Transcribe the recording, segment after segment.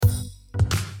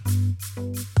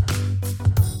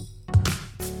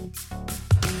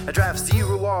I draft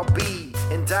 0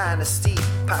 RB in Dynasty.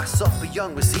 Pass up a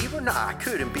young receiver? Nah,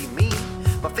 couldn't be me.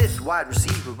 My 5th wide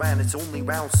receiver and it's only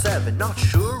round 7. Not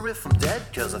sure if I'm dead,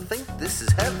 cause I think this is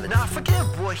heaven. Now forget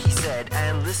what he said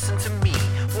and listen to me.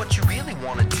 What you really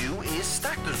wanna do is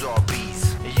stack those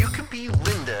RBs. You can be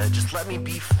Linda, just let me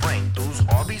be frank. Those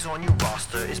RBs on your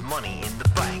roster is money in the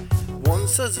bank. One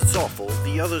says it's awful,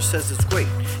 the other says it's great.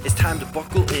 It's time to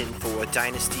buckle in for a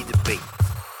dynasty debate.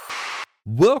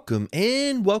 Welcome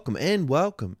in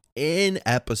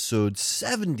episode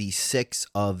 76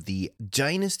 of the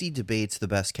Dynasty Debates, the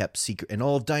best kept secret in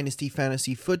all Dynasty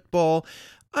fantasy football.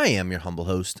 I am your humble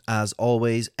host, as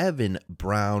always, Evan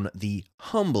Brown, the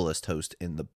humblest host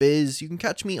in the biz. You can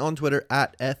catch me on Twitter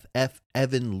at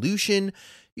FFEvanLucian.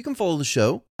 You can follow the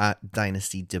show at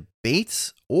Dynasty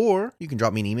Debates, or you can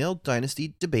drop me an email,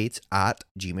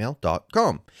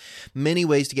 dynastydebates@gmail.com. Many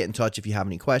ways to get in touch if you have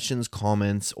any questions,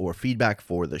 comments, or feedback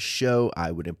for the show.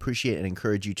 I would appreciate and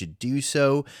encourage you to do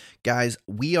so. Guys,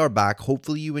 we are back.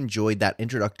 Hopefully you enjoyed that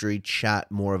introductory chat,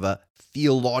 more of a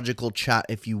theological chat,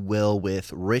 if you will,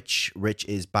 with Rich. Rich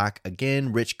is back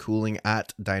again. Rich Cooling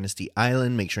at Dynasty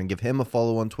Island. Make sure and give him a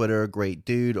follow on Twitter. Great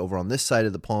dude over on this side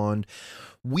of the pond.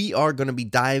 We are going to be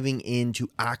diving into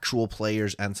actual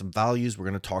players and some values. We're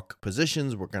going to talk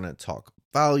positions. We're going to talk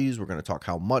values. We're going to talk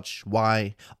how much,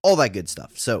 why, all that good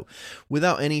stuff. So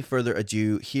without any further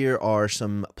ado, here are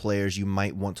some players you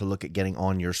might want to look at getting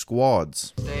on your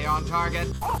squads. Stay on target.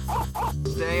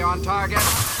 Stay on target.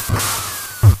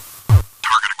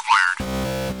 Target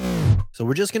acquired. So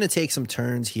we're just going to take some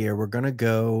turns here. We're going to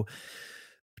go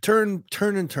turn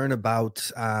about,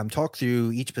 talk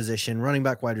through each position, running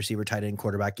back, wide receiver, tight end,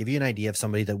 quarterback, give you an idea of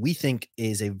somebody that we think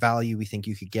is a value we think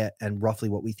you could get and roughly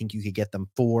what we think you could get them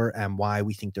for and why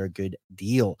we think they're a good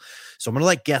deal. So I'm going to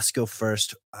let Guess go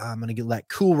first. I'm going to let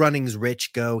Cool Runnings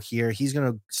Rich go here. He's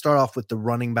going to start off with the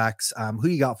running backs. Who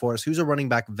you got for us? Who's a running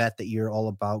back vet that you're all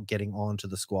about getting onto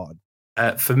the squad?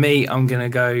 For me, I'm going to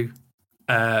go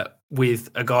with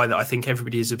a guy that I think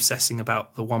everybody is obsessing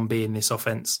about, the 1B in this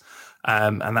offense.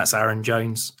 And that's Aaron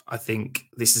Jones. I think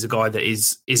this is a guy that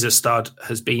is a stud,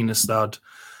 has been a stud.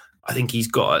 I think he's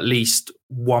got at least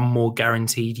one more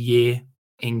guaranteed year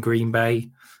in Green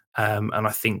Bay. And I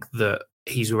think that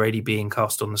he's already being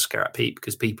cast on the scrap heap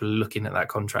because people are looking at that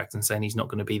contract and saying he's not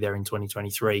going to be there in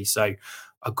 2023. So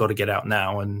I've got to get out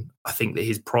now. And I think that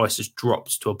his price has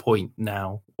dropped to a point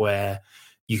now where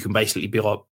you can basically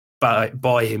buy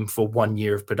him for 1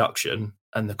 year of production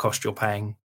and the cost you're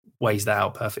paying weighs that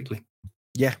out perfectly.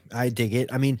 Yeah, I dig it.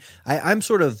 I mean, I'm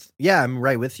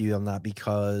right with you on that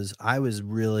because I was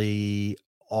really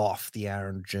off the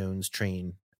Aaron Jones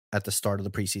train at the start of the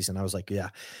preseason. I was like, yeah,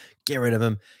 get rid of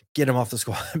him, get him off the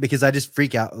squad because I just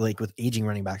freak out like with aging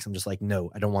running backs. I'm just like, no,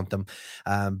 I don't want them.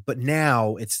 But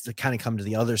now it's to kind of come to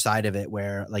the other side of it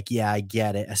where like, yeah, I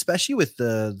get it, especially with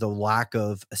the lack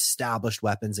of established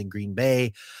weapons in Green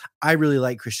Bay. I really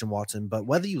like Christian Watson, but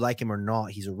whether you like him or not,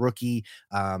 he's a rookie.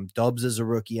 Dubs is a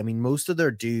rookie. I mean, most of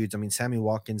their dudes, Sammy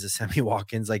Watkins is Sammy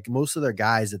Watkins. Like most of their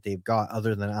guys that they've got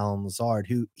other than Allen Lazard,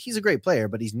 who he's a great player,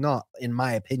 but he's not, in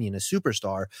my opinion, a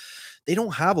superstar. They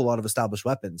don't have a lot of established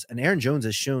weapons. And Aaron Jones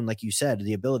has shown, like you said,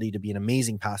 the ability to be an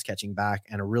amazing pass catching back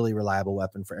and a really reliable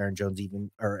weapon for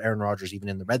Aaron Rodgers, even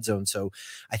in the red zone. So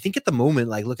I think at the moment,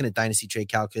 like looking at Dynasty Trade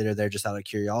Calculator there, just out of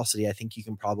curiosity, I think you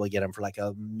can probably get him for like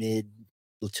a mid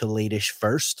to late-ish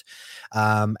first.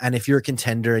 And if you're a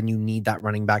contender and you need that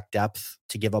running back depth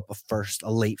to give up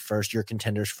a late first, your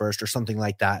contenders first or something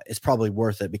like that, it's probably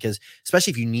worth it because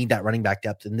especially if you need that running back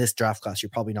depth in this draft class,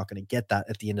 you're probably not going to get that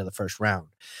at the end of the first round.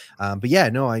 But yeah,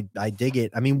 no, I dig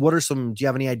it. I mean, do you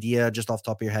have any idea just off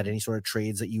the top of your head, any sort of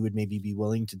trades that you would maybe be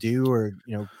willing to do or,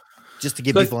 just to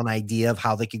give people an idea of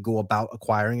how they could go about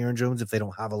acquiring Aaron Jones if they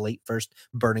don't have a late first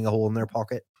burning a hole in their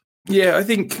pocket? Yeah, I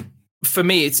think for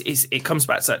me, it comes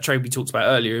back to that trade we talked about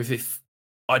earlier. If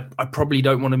I probably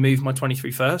don't want to move my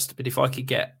 23 first, but if I could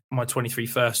get my 23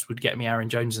 first would get me Aaron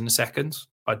Jones in the second,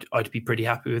 I'd be pretty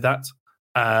happy with that.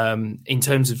 In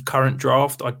terms of current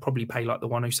draft, I'd probably pay like the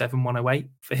 107, 108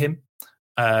 for him.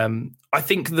 I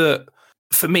think that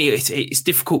for me, it's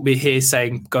difficult me here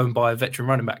saying go and buy a veteran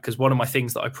running back because one of my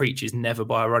things that I preach is never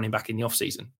buy a running back in the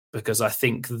offseason because I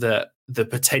think that the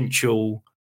potential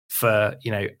for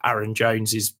Aaron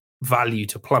Jones's value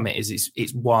to plummet is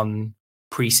it's one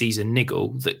preseason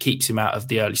niggle that keeps him out of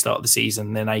the early start of the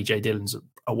season. Then AJ Dillon's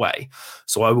away.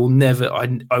 So I will never, I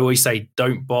always say,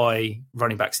 don't buy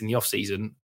running backs in the off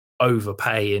season,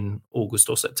 overpay in August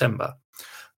or September.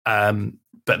 But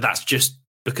that's just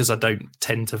because I don't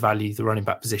tend to value the running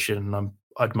back position.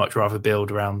 I'd much rather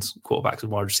build around quarterbacks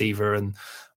and wide receiver. And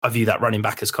I view that running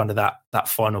back as kind of that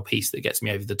final piece that gets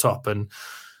me over the top. And,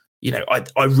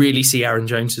 I really see Aaron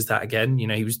Jones as that again.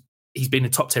 He's been a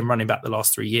top 10 running back the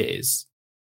last 3 years.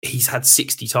 He's had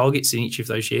 60 targets in each of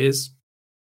those years.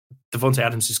 Devontae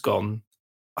Adams is gone.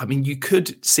 I mean, you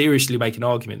could seriously make an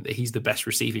argument that he's the best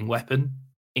receiving weapon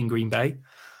in Green Bay.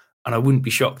 And I wouldn't be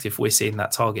shocked if we're seeing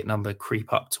that target number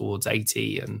creep up towards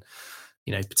 80 and,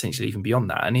 potentially even beyond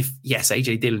that. And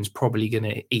AJ Dillon's probably going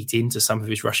to eat into some of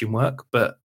his rushing work,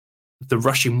 but the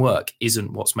rushing work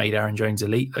isn't what's made Aaron Jones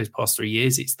elite those past 3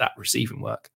 years. It's that receiving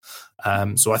work.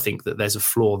 So I think that there's a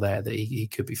flaw there that he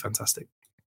could be fantastic.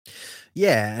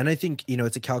 Yeah. And I think,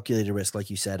 it's a calculated risk, like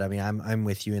you said. I mean, I'm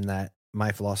with you in that.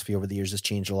 My philosophy over the years has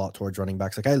changed a lot towards running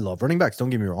backs. Like, I love running backs. Don't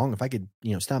get me wrong. If I could,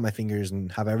 snap my fingers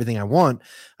and have everything I want,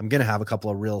 I'm going to have a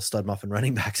couple of real stud muffin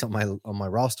running backs on my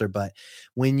roster. But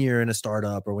when you're in a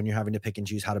startup or when you're having to pick and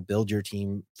choose how to build your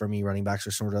team, for me, running backs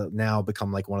are sort of now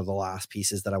become like one of the last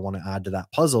pieces that I want to add to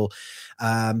that puzzle.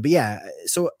 But yeah,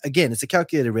 so again, it's a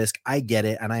calculated risk. I get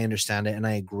it and I understand it and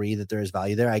I agree that there is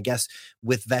value there. I guess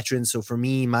with veterans. So for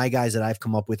me, my guys that I've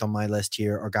come up with on my list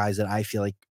here are guys that I feel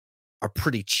like are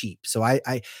pretty cheap. So I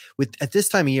at this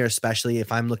time of year, especially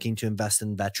if I'm looking to invest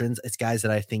in veterans, it's guys that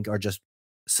I think are just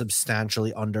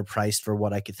substantially underpriced for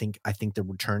what I think the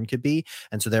return could be.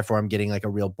 And so therefore I'm getting like a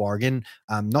real bargain.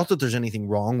 Not that there's anything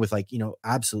wrong with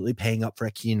absolutely paying up for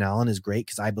a Keenan Allen is great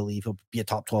because I believe he'll be a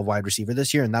top 12 wide receiver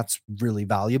this year. And that's really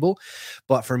valuable.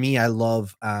 But for me, I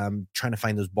love trying to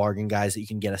find those bargain guys that you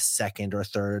can get a second or a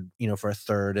third, for a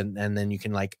third. And then you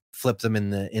can like flip them in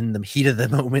the heat of the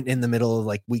moment in the middle of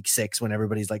like week 6 when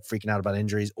everybody's like freaking out about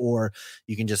injuries, or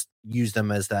you can just use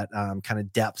them as that kind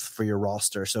of depth for your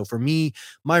roster. So for me,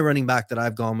 my running back that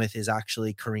I've gone with is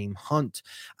actually Kareem Hunt.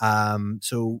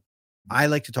 So I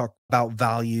like to talk about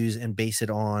values and base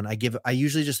it on, I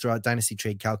usually just throw out Dynasty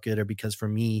Trade Calculator because for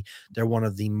me, they're one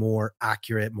of the more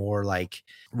accurate, more like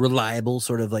reliable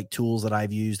sort of like tools that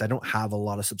I've used. I don't have a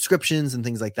lot of subscriptions and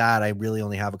things like that. I really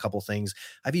only have a couple things.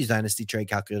 I've used Dynasty Trade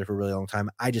Calculator for a really long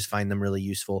time. I just find them really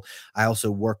useful. I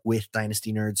also work with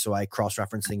Dynasty Nerds, so I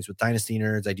cross-reference things with Dynasty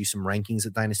Nerds. I do some rankings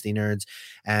at Dynasty Nerds.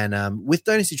 And with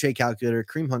Dynasty Trade Calculator,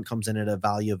 Kareem Hunt comes in at a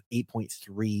value of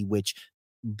 8.3, which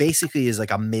basically is like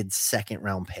a mid-second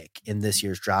round pick in this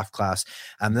year's draft class.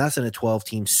 That's in a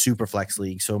 12-team super flex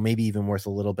league, so maybe even worth a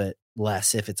little bit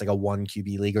less if it's like a 1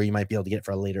 QB league, or you might be able to get it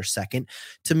for a later second.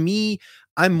 To me,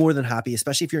 I'm more than happy,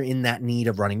 especially if you're in that need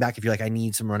of running back. If you're like, I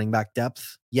need some running back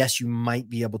depth, yes, you might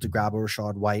be able to grab a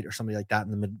Rachaad White or somebody like that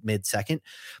in the mid-second.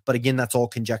 But again, that's all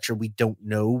conjecture. We don't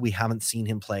know. We haven't seen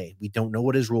him play. We don't know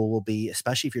what his role will be,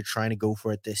 especially if you're trying to go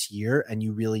for it this year and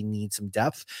you really need some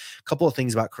depth. A couple of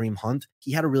things about Kareem Hunt.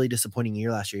 He had a really disappointing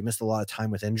year last year. He missed a lot of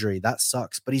time with injury. That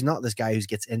sucks. But he's not this guy who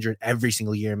gets injured every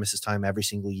single year, misses time every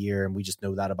single year, and we just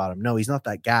know that about him. No, he's not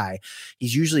that guy.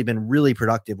 He's usually been really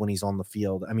productive when he's on the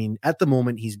field. I mean, at the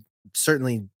moment, he's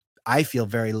certainly, I feel,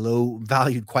 very low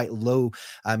valued, quite low.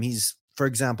 He's, for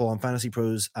example, on Fantasy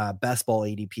Pros Best Ball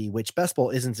ADP, which Best Ball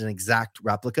isn't an exact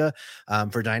replica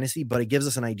for Dynasty, but it gives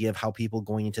us an idea of how people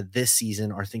going into this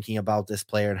season are thinking about this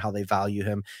player and how they value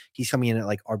him. He's coming in at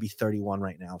like RB 31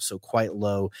 right now, so quite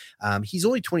low. He's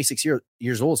only 26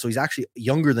 years old, so he's actually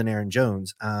younger than Aaron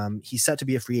Jones. He's set to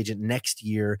be a free agent next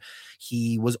year.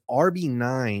 He was RB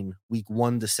 9 week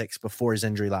 1 to 6 before his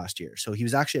injury last year, so he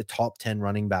was actually a top 10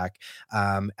 running back.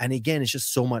 And again, it's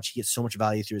just so much. He gets so much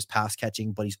value through his pass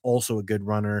catching, but he's also a good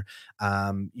runner.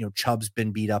 Chubb's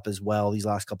been beat up as well these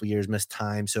last couple of years, missed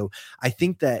time. So I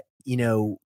think that,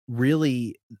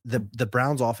 really the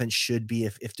Browns offense should be,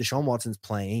 if Deshaun Watson's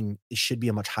playing, it should be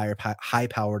a much high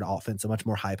powered offense, a much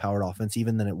more high powered offense,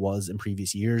 even than it was in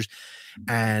previous years.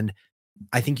 And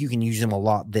I think you can use him a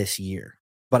lot this year.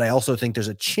 But I also think there's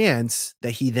a chance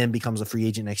that he then becomes a free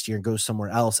agent next year and goes somewhere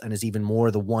else and is even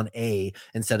more the 1A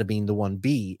instead of being the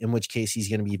 1B, in which case he's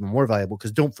going to be even more valuable.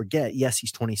 Because don't forget, yes,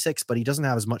 he's 26, but he doesn't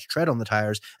have as much tread on the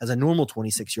tires as a normal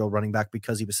 26-year-old running back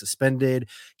because he was suspended,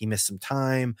 he missed some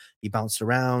time, he bounced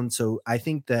around. So I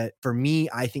think that for me,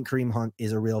 I think Kareem Hunt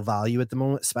is a real value at the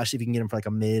moment, especially if you can get him for like a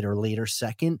mid or later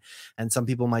second. And some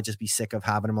people might just be sick of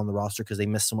having him on the roster because they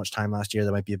missed so much time last year.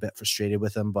 They might be a bit frustrated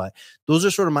with him. But those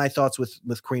are sort of my thoughts with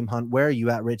Kareem Hunt. Where are you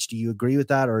at, Rich? Do you agree with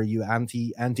that, or are you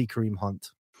anti Kareem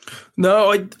Hunt?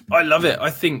 No, I love it.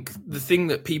 I think the thing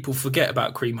that people forget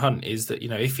about Kareem Hunt is that,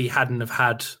 if he hadn't have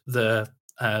had the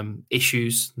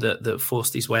issues that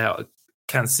forced his way out of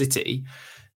Kansas City,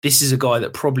 this is a guy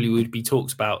that probably would be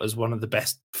talked about as one of the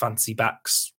best fantasy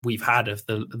backs we've had of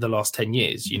the last 10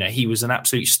 years. He was an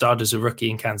absolute stud as a rookie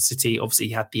in Kansas City. Obviously,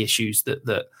 he had the issues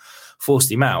that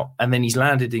forced him out, and then he's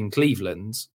landed in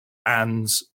Cleveland and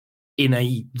in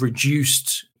a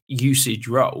reduced, usage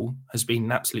role has been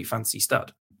an absolute fantasy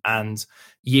stud. And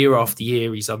year after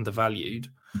year, he's undervalued.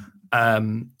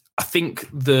 I think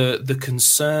the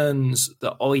concerns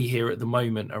that I hear at the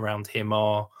moment around him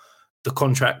are the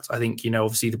contract. I think,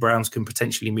 obviously the Browns can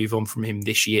potentially move on from him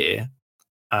this year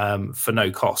for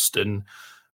no cost. And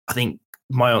I think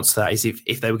my answer to that is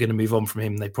if they were going to move on from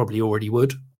him, they probably already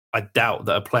would. I doubt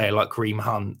that a player like Kareem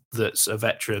Hunt, that's a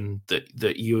veteran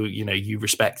that you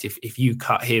respect, if you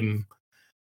cut him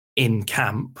in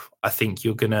camp, I think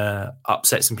you're going to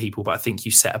upset some people, but I think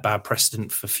you set a bad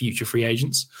precedent for future free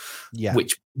agents,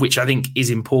 which I think is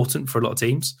important for a lot of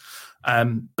teams.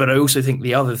 But I also think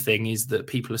the other thing is that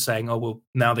people are saying, oh, well,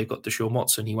 now they've got Deshaun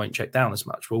Watson, he won't check down as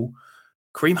much. Well,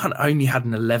 Kareem Hunt only had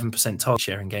an 11% target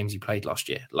share in games he played last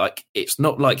year. Like, it's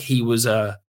not like he was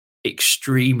a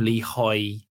extremely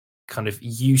high kind of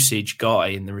usage guy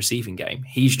in the receiving game.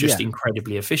 He's just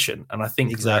incredibly efficient. And I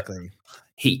think exactly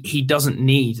he doesn't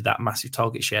need that massive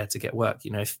target share to get work.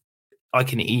 If I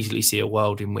can easily see a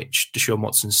world in which Deshaun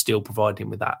Watson's still providing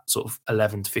with that sort of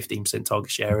 11 to 15%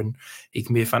 target share, and he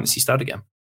can be a fantasy stud again.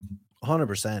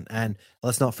 100%. And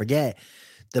let's not forget,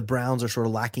 the Browns are sort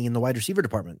of lacking in the wide receiver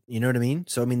department. You know what I mean?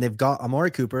 So, I mean, they've got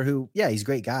Amari Cooper, who, he's a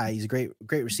great guy. He's a great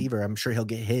receiver. I'm sure he'll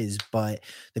get his, but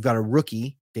they've got a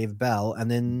rookie, Dave Bell, and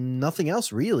then nothing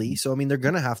else really. So, I mean, they're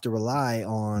going to have to rely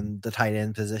on the tight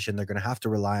end position. They're going to have to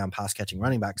rely on pass catching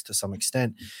running backs to some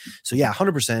extent. So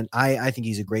 100%. I think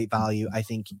he's a great value. I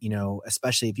think,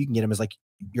 especially if you can get him as like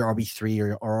your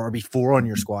RB3 or RB4 on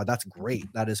your squad, that's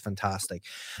great. That is fantastic.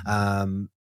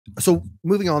 So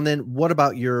moving on then, what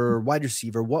about your wide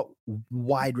receiver? What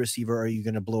wide receiver are you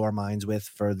going to blow our minds with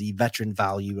for the veteran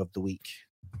value of the week?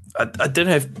 I don't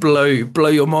know if blow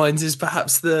your minds is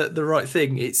perhaps the right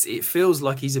thing. It feels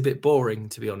like he's a bit boring,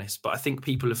 to be honest, but I think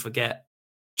people forget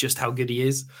just how good he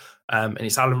is. And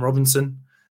it's Allen Robinson.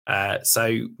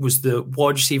 So was the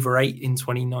wide receiver 8 in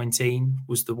 2019,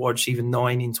 was the wide receiver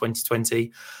 9 in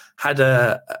 2020, had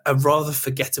a rather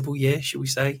forgettable year, should we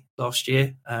say, last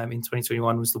year. In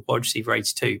 2021 was the wide receiver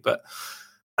 82.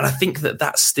 And I think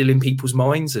that's still in people's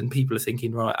minds, and people are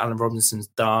thinking, right, Allen Robinson's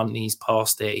done, he's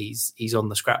past it, he's on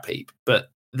the scrap heap.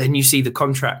 But then you see the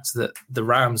contracts that the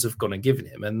Rams have gone and given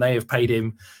him, and they have paid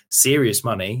him serious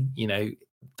money.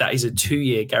 That is a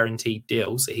 2-year guaranteed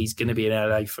deal, so he's going to be in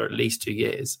LA for at least 2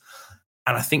 years.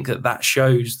 And I think that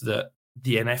shows that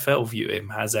the NFL view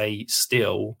him as a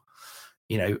still,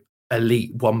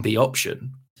 elite 1B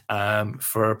option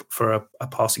for a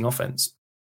passing offense.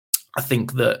 I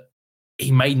think that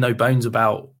he made no bones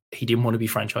about he didn't want to be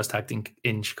franchise tagged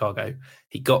in Chicago.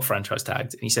 He got franchise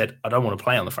tagged and he said, I don't want to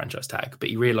play on the franchise tag, but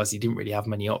he realized he didn't really have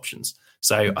many options.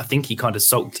 So I think he kind of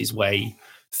sulked his way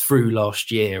through last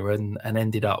year and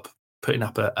ended up putting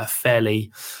up a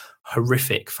fairly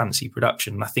horrific fantasy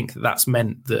production. And I think that's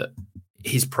meant that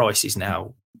his price is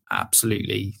now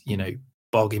absolutely,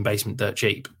 bargain basement dirt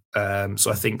cheap. So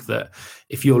I think that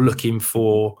if you're looking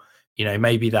for,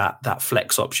 maybe that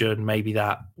flex option, maybe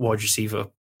that wide receiver,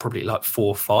 probably like 4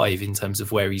 or 5 in terms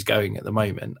of where he's going at the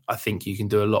moment, I think you can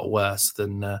do a lot worse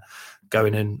than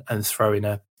going and throwing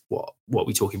what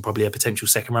we're talking, probably a potential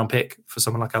 2nd round pick for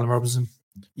someone like Allen Robinson.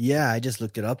 Yeah, I just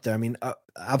looked it up there. I mean, I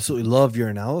absolutely love your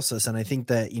analysis. And I think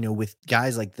that, with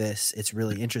guys like this, it's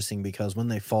really interesting because when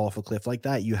they fall off a cliff like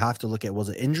that, you have to look at, was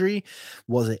it injury?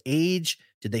 Was it age?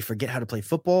 Did they forget how to play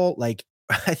football? Like,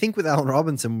 I think with Allen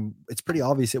Robinson, it's pretty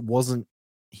obvious it wasn't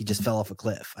he just fell off a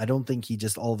cliff. I don't think he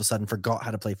just all of a sudden forgot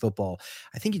how to play football.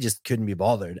 I think he just couldn't be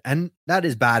bothered. And that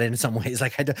is bad in some ways.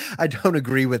 Like, I don't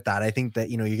agree with that. I think that,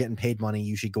 you're getting paid money.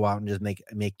 You should go out and just make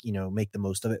the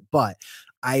most of it. But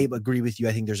I agree with you.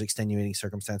 I think there's extenuating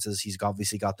circumstances. He's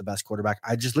obviously got the best quarterback.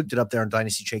 I just looked it up there on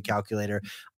Dynasty Trade Calculator.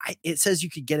 It says you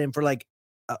could get him for like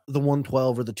the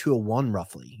 112 or the 201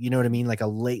 roughly. You know what I mean? Like a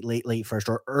late first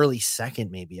or early second,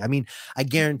 maybe. I mean, I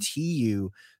guarantee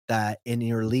you that in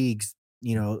your leagues,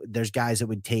 there's guys that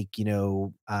would take,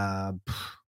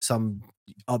 some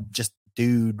just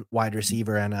dude wide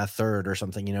receiver and a 3rd or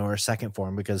something, or a 2nd for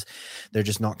him because they're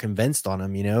just not convinced on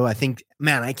him. I think,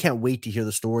 man, I can't wait to hear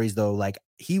the stories though. Like,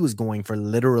 he was going for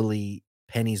literally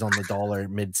pennies on the dollar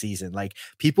mid-season. Like,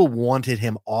 people wanted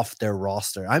him off their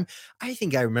roster. I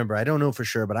think I remember, I don't know for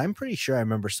sure, but I'm pretty sure I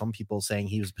remember some people saying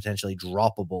he was potentially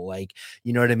droppable. Like,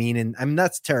 you know what I mean? And I mean,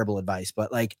 that's terrible advice,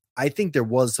 but like, I think there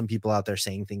was some people out there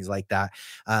saying things like that.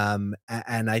 And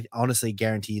I honestly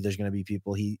guarantee there's going to be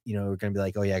people are going to be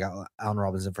like, oh yeah, I got Allen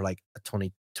Robinson for like a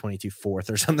 22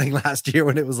 4th or something last year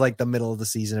when it was like the middle of the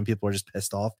season and people were just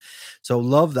pissed off. So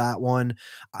love that one.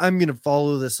 I'm going to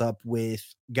follow this up with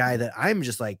guy that I'm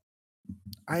just like,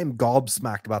 I am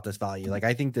gobsmacked about this value. Like,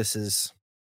 I think this is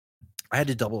I had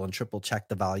to double and triple check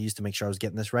the values to make sure I was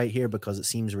getting this right here because it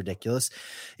seems ridiculous.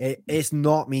 It's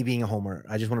not me being a homer.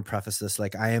 I just want to preface this.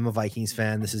 Like, I am a Vikings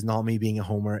fan. This is not me being a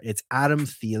homer. It's Adam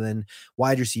Thielen,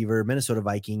 wide receiver, Minnesota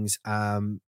Vikings.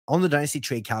 On the Dynasty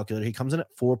Trade Calculator, he comes in at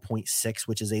 4.6,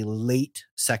 which is a late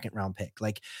second round pick.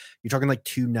 Like, you're talking like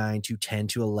 2.9,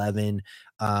 2.10,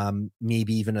 2.11,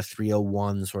 maybe even a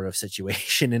 3.01 sort of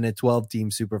situation in a 12-team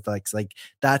Superflex. Like,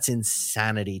 that's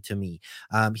insanity to me.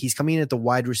 He's coming in at the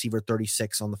wide receiver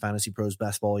 36 on the Fantasy Pros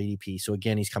Best Ball ADP. So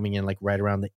again, he's coming in like right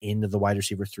around the end of the wide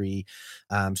receiver 3,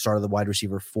 start of the wide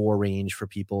receiver 4 range for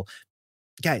people.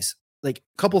 Guys, like,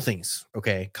 couple things,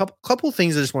 okay? Couple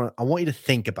things I want you to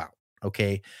think about.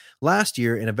 Okay. Last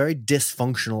year, in a very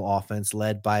dysfunctional offense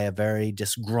led by a very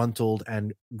disgruntled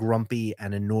and grumpy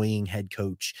and annoying head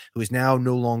coach who is now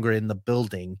no longer in the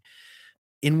building,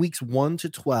 in weeks 1 to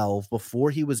 12,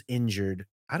 before he was injured,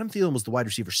 Adam Thielen was the wide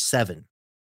receiver 7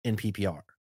 in PPR.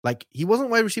 Like, he wasn't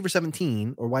wide receiver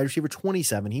 17 or wide receiver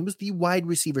 27. He was the wide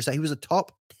receiver. So he was a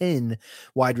top 10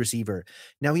 wide receiver.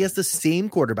 Now he has the same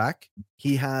quarterback.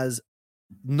 He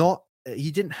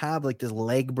didn't have like this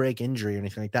leg break injury or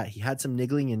anything like that. He had some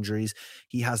niggling injuries.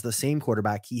 He has the same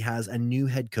quarterback. He has a new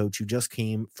head coach who just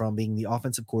came from being the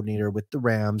offensive coordinator with the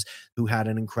Rams, who had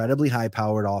an incredibly high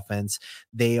powered offense.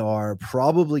 They are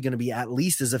probably going to be at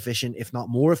least as efficient, if not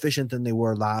more efficient than they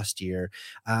were last year.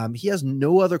 He has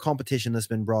no other competition that's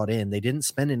been brought in. They didn't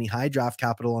spend any high draft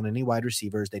capital on any wide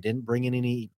receivers. They didn't bring in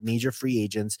any major free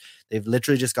agents. They've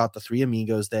literally just got the 3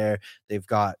 amigos there. They've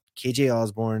got KJ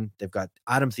Osborne, they've got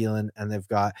Adam Thielen, and they've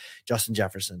got Justin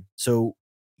Jefferson. So,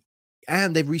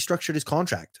 and they've restructured his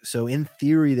contract. So in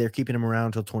theory, they're keeping him around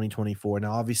until 2024.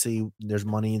 Now, obviously there's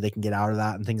money they can get out of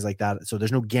that and things like that. So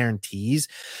there's no guarantees,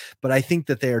 but I think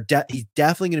that he's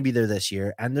definitely going to be there this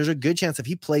year. And there's a good chance if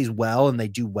he plays well and they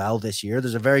do well this year,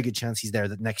 there's a very good chance he's there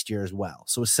the next year as well.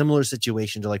 So a similar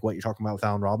situation to like what you're talking about with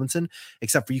Allen Robinson,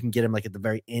 except for you can get him like at the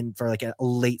very end for like a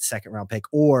late second round pick,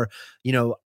 or, you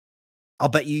know, I'll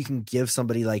bet you can give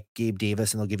somebody like Gabe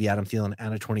Davis and they'll give you Adam Thielen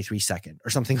and a 23 second or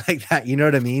something like that. You know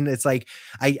what I mean? It's like,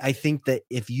 I think that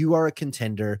if you are a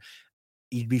contender,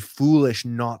 you'd be foolish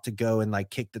not to go and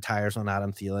like kick the tires on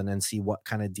Adam Thielen and see what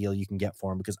kind of deal you can get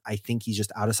for him, because I think he's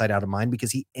just out of sight, out of mind,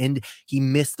 because he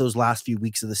missed those last few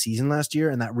weeks of the season last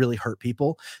year, and that really hurt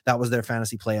people. That was their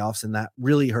fantasy playoffs, and that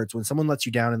really hurts when someone lets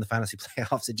you down in the fantasy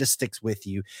playoffs. It just sticks with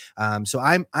you. So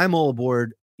I'm all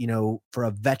aboard, you know, for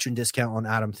a veteran discount on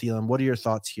Adam Thielen. What are your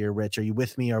thoughts here, Rich? Are you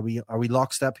with me? Are we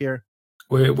lockstep here?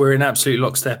 We're in absolute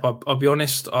lockstep. I'll be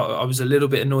honest. I was a little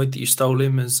bit annoyed that you stole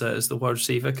him as the wide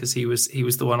receiver, because he was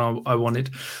the one I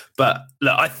wanted. But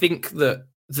look, I think that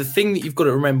the thing that you've got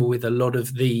to remember with a lot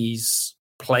of these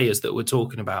players that we're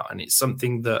talking about, and it's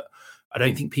something that I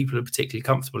don't think people are particularly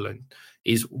comfortable in,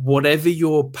 is whatever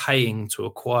you're paying to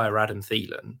acquire Adam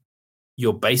Thielen,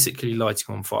 you're basically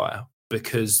lighting on fire,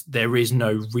 because there is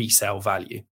no resale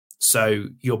value. So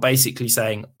you're basically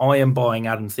saying, I am buying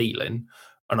Adam Thielen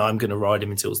and I'm going to ride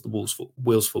him until the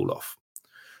wheels fall off.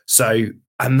 So,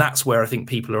 and that's where I think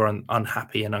people are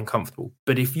unhappy and uncomfortable.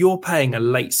 But if you're paying a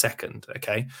late second,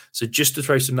 okay, so just to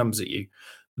throw some numbers at you,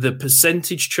 the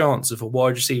percentage chance of a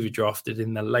wide receiver drafted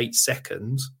in the late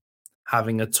second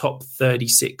having a top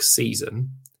 36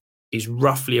 season is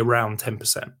roughly around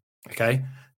 10%. Okay.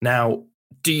 Now,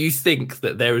 do you think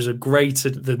that there is a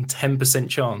greater than 10%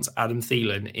 chance Adam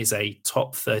Thielen is a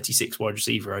top 36 wide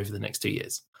receiver over the next 2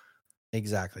 years?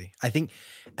 Exactly. I think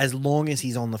as long as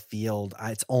he's on the field,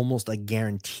 it's almost a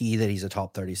guarantee that he's a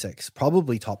top 36,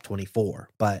 probably top 24,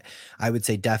 but I would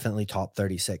say definitely top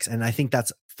 36. And I think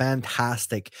that's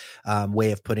fantastic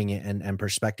way of putting it and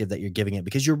perspective that you're giving it,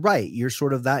 because you're right. You're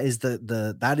sort of, that is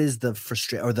the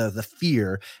frustration or the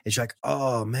fear. It's like,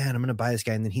 oh man, I'm going to buy this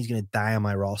guy and then he's going to die on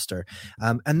my roster.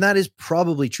 And that is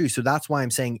probably true. So that's why I'm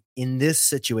saying in this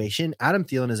situation, Adam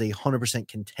Thielen is a 100%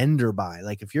 contender buy.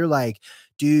 Like if you're like,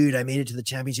 dude, I made it to the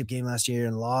championship game last year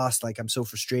and lost, like I'm so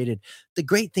frustrated. The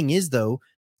great thing is though,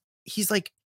 he's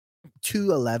like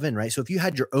 211, right? So if you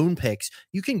had your own picks,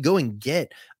 you can go and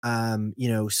get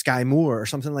Sky Moore or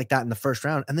something like that in the first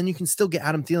round, and then you can still get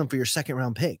Adam Thielen for your second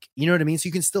round pick. You know what I mean? So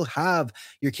you can still have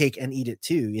your cake and eat it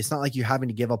too. It's not like you're having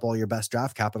to give up all your best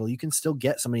draft capital. You can still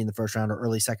get somebody in the first round or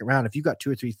early second round. If you've got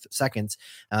 2 or 3 seconds,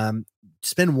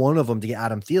 spend one of them to get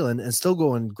Adam Thielen and still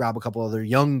go and grab a couple other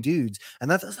young dudes. And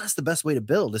that's the best way to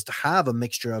build, is to have a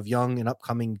mixture of young and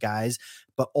upcoming guys,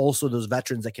 but also those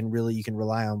veterans that you can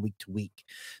rely on week to week.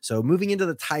 So moving into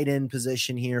the tight end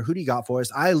position here, who do you got for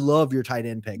us? I love your tight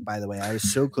end pick. pick, by the way. I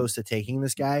was so close to taking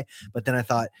this guy, but then I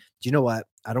thought, do you know what?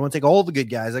 I don't want to take all the good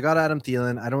guys. I got Adam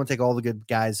Thielen. I don't want to take all the good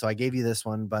guys, so I gave you this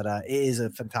one, but it is a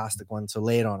fantastic one, so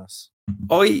lay it on us.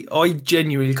 I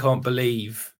genuinely can't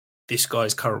believe this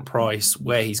guy's current price,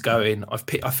 where he's going. I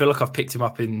feel like I've picked him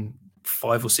up in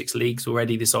 5 or 6 leagues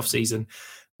already this offseason.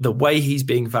 The way he's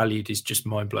being valued is just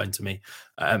mind-blowing to me.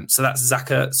 So that's Zach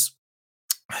Ertz,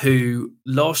 who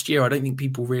last year, I don't think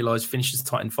people realised, finished as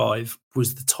Titan 5,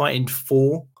 was the Titan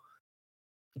 4,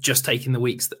 just taking the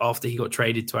weeks after he got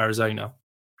traded to Arizona.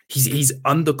 He's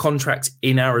under contract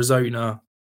in Arizona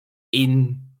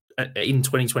in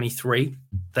 2023.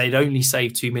 They'd only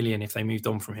save $2 million if they moved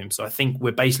on from him. So I think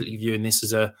we're basically viewing this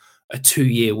as a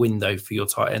 2-year window for your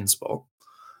tight end spot.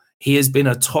 He has been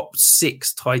a top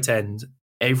 6 tight end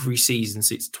every season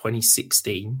since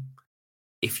 2016,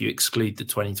 if you exclude the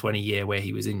 2020 year where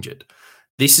he was injured.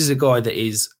 This is a guy that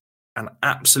is an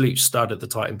absolute stud at the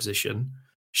tight end position.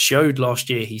 Showed last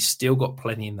year he's still got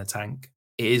plenty in the tank.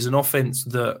 It is an offense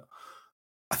that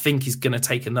I think is going to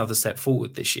take another step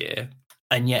forward this year,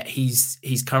 and yet he's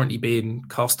currently being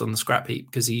cast on the scrap heap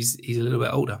because he's a little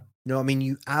bit older. No, I mean,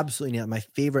 you absolutely know. My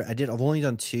favorite, I've only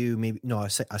done 2, maybe, no,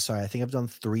 sorry, I think I've done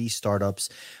 3 startups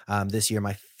this year.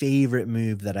 My favorite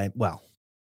move that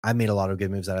I made a lot of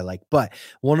good moves that I like, but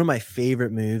one of my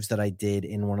favorite moves that I did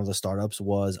in one of the startups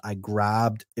was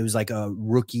it was like a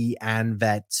rookie and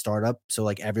vet startup. So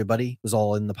like everybody was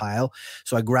all in the pile.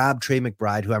 So I grabbed Trey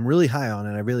McBride, who I'm really high on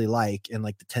and I really like, in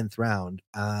like the 10th round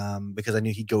because I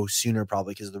knew he'd go sooner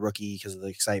probably because of the rookie, because of the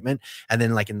excitement. And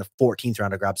then like in the 14th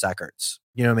round, I grabbed Zach Ertz.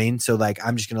 You know what I mean? So like,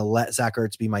 I'm just going to let Zach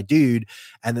Ertz be my dude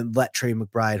and then let Trey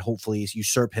McBride hopefully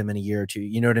usurp him in a year or two.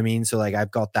 You know what I mean? So like,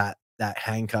 I've got that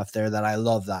handcuff there that I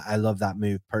love that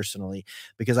move personally,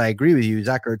 because I agree with you.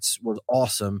 Zach Ertz was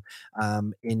awesome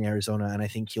in Arizona, and I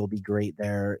think he'll be great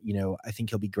there. You know, I think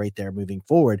he'll be great there moving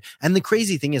forward. And the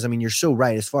crazy thing is, I mean, you're so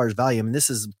right as far as value. I mean, this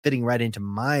is fitting right into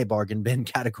my bargain bin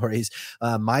categories,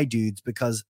 my dudes,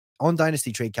 because on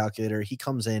Dynasty Trade Calculator, he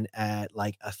comes in at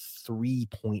like a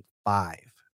 3.5,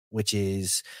 which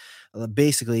is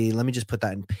basically, let me just put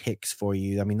that in picks for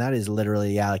you. I mean, that is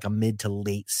literally like a mid to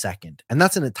late second. And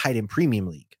that's in a tight end premium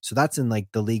league. So that's in like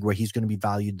the league where he's going to be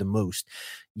valued the most.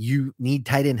 You need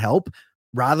tight end help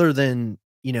rather than,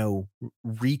 you know,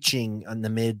 reaching on the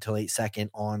mid to late second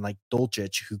on like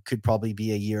Dulcich, who could probably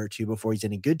be a year or two before he's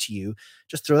any good to you.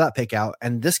 Just throw that pick out.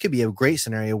 And this could be a great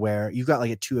scenario where you've got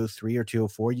like a 203 or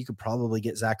 204. You could probably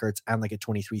get Zach Ertz and like a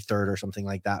 23 third or something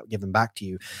like that given back to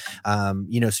you.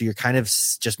 You know, so you're kind of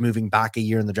just moving back a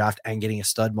year in the draft and getting a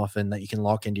stud muffin that you can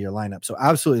lock into your lineup. So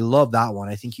absolutely love that one.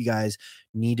 I think you guys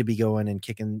need to be going and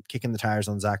kicking the tires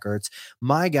on Zach Ertz.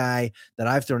 My guy that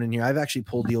I've thrown in here, I've actually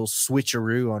pulled the old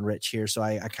switcheroo on Rich here. So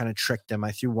I kind of tricked him.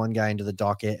 I threw one guy into the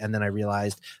docket and then I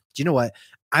realized, do you know what?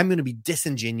 I'm going to be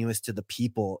disingenuous to the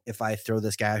people if I throw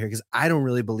this guy out here, because I don't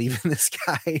really believe in this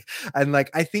guy. And like,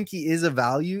 I think he is a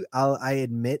value. I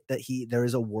admit that there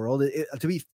is a world. To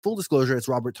be full disclosure, it's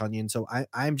Robert Tonyan. So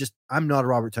I'm not a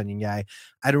Robert Tonyan guy.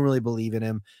 I don't really believe in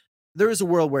him. There is a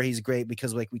world where he's great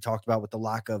because like we talked about with the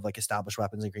lack of like established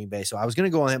weapons in Green Bay. So I was going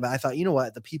to go on him, but I thought, you know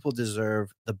what? The people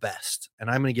deserve the best. And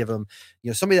I'm going to give him, you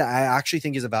know, somebody that I actually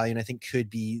think is a value and I think could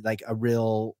be like a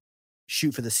real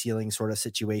shoot for the ceiling sort of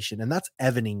situation. And that's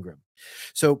Evan Ingram.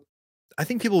 So I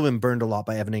think people have been burned a lot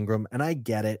by Evan Ingram, and I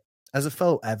get it. As a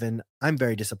fellow Evan, I'm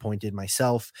very disappointed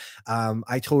myself.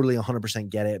 I totally 100%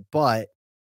 get it, but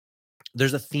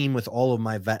there's a theme with all of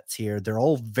my vets here. They're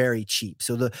all very cheap.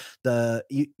 So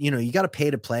you got to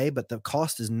pay to play, but the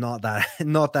cost is not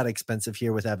that expensive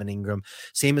here with Evan Ingram.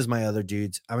 Same as my other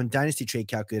dudes. I'm in Dynasty Trade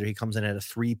Calculator. He comes in at a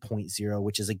 3.0,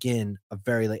 which is again a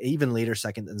very even later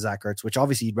second than Zach Ertz, which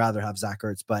obviously you'd rather have Zach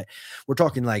Ertz, but we're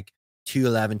talking like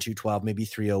 211, 212, maybe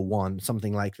 301,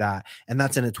 something like that. And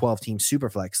that's in a 12-team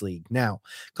Superflex league. Now,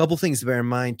 a couple things to bear in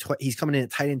mind. He's coming in at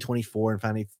tight end 24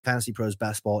 in Fantasy Pros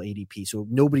Best Ball ADP. So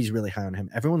nobody's really high on him.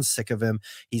 Everyone's sick of him.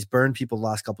 He's burned people the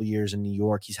last couple of years in New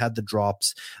York. He's had the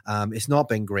drops. It's not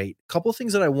been great. A couple of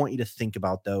things that I want you to think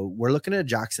about, though. We're looking at a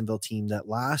Jacksonville team that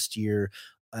last year,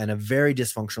 in a very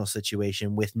dysfunctional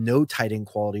situation with no tight end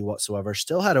quality whatsoever,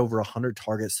 still had over 100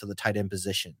 targets to the tight end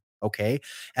position. Okay.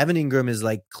 Evan Ingram is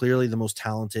like clearly the most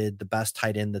talented, the best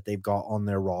tight end that they've got on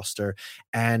their roster.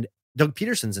 And Doug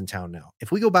Peterson's in town now.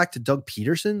 If we go back to Doug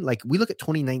Peterson, like we look at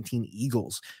 2019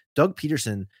 Eagles, Doug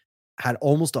Peterson had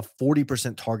almost a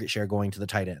 40% target share going to the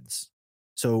tight ends.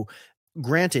 So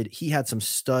granted, he had some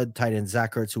stud tight ends,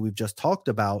 Zach Ertz, who we've just talked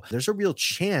about. There's a real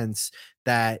chance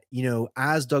that,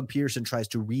 as Doug Peterson tries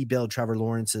to rebuild Trevor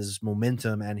Lawrence's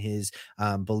momentum and his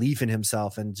belief in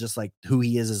himself and just like who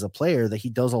he is as a player, that he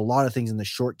does a lot of things in the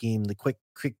short game, the quick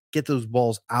get those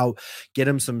balls out, get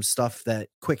him some stuff, that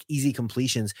quick, easy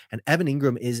completions. And Evan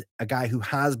Ingram is a guy who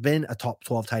has been a top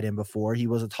 12 tight end before. He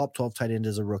was a top 12 tight end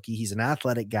as a rookie. He's an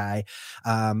athletic guy.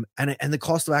 And the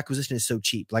cost of acquisition is so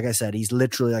cheap. Like I said, he's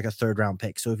literally like a 3rd round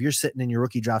pick. So if you're sitting in your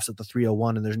rookie drafts at the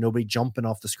 301 and there's nobody jumping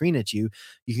off the screen at you,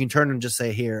 you can turn and just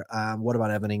say, here, what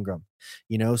about Evan Ingram?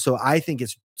 So I think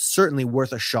it's certainly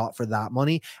worth a shot for that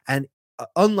money. And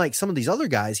unlike some of these other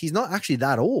guys, he's not actually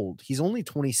that old. He's only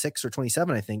 26 or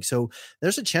 27, I think. So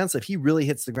there's a chance if he really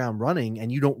hits the ground running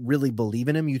and you don't really believe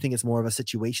in him, you think it's more of a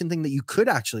situation thing, that you could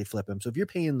actually flip him. So if you're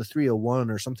paying the 301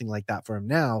 or something like that for him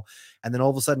now, and then all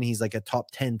of a sudden he's like a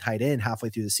top 10 tight end halfway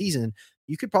through the season,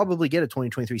 you could probably get a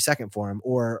 2023 second for him,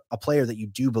 or a player that you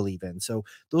do believe in. So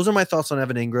those are my thoughts on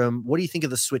Evan Ingram. What do you think of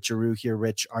the switcheroo here,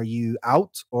 Rich? Are you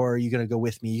out, or are you going to go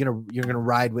with me? You're going to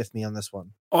ride with me on this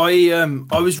one? I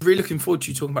was really looking forward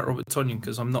to you talking about Robert Tonyan,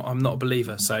 because I'm not a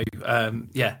believer. So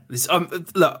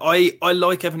look, I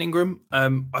like Evan Ingram.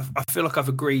 I feel like I've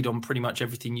agreed on pretty much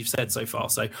everything you've said so far.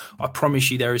 So I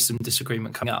promise you there is some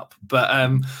disagreement coming up.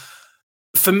 But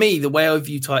for me, the way I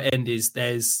view tight end is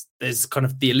there's kind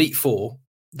of the elite 4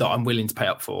 that I'm willing to pay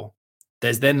up for.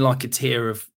 There's then like a tier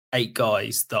of 8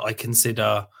 guys that I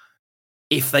consider,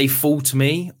 if they fall to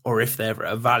me or if they're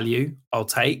at a value, I'll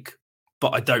take,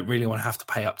 but I don't really want to have to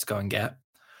pay up to go and get.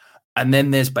 And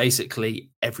then there's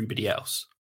basically everybody else.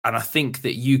 And I think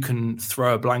that you can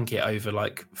throw a blanket over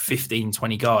like 15,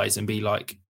 20 guys and be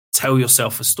like, tell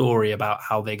yourself a story about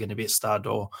how they're going to be a stud,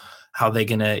 or how they're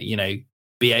going to,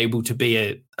 be able to be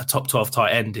a top 12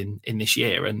 tight end in this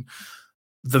year. And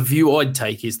the view I'd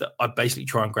take is that I basically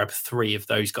try and grab 3 of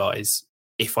those guys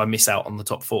if I miss out on the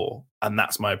top 4. And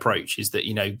that's my approach, is that,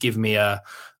 give me a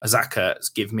Zach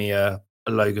Ertz, give me a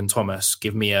Logan Thomas,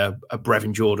 give me a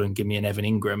Brevin Jordan, give me an Evan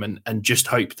Ingram, and just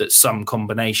hope that some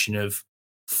combination of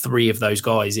 3 of those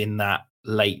guys in that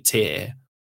late tier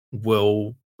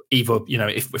will either,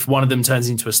 if one of them turns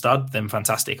into a stud, then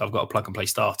fantastic, I've got a plug and play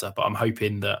starter. But I'm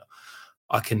hoping that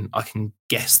I can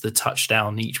guess the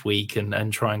touchdown each week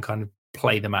and try and kind of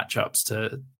play the matchups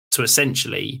to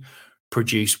essentially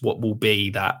produce what will be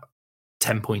that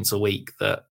 10 points a week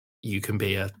that you can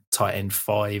be a tight end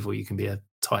 5 or you can be a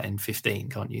tight end 15,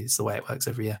 can't you? It's the way it works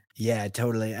every year. Yeah,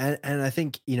 totally. And I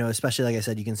think, especially like I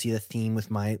said, you can see the theme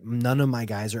with none of my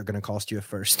guys are going to cost you a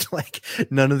first. Like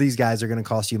none of these guys are going to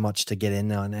cost you much to get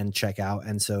in on and check out.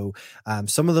 And so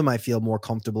some of them I feel more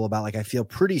comfortable about. Like I feel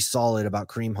pretty solid about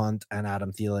Kareem Hunt and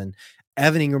Adam Thielen.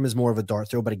 Evan Ingram is more of a dart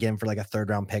throw, but again, for like a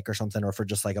 3rd round pick or something, or for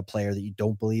just like a player that you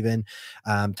don't believe in.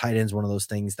 Tight end's one of those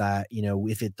things that,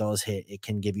 if it does hit, it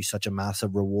can give you such a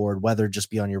massive reward, whether it just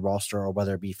be on your roster or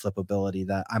whether it be flippability,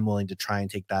 that I'm willing to try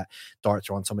and take that dart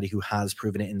throw on somebody who has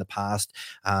proven it in the past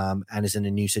and is in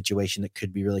a new situation that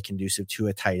could be really conducive to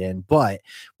a tight end. But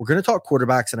we're going to talk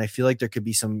quarterbacks, and I feel like there could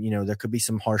be some,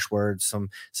 some harsh words, some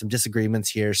disagreements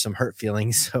here, some hurt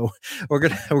feelings. So we're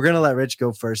gonna let Rich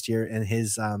go first here, and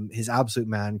his absolute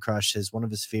man crush is one of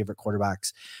his favorite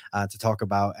quarterbacks to talk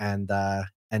about.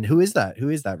 And who is that? Who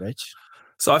is that, Rich?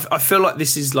 So I feel like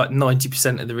this is like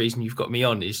 90% of the reason you've got me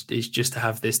on is just to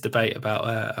have this debate about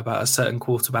a certain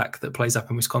quarterback that plays up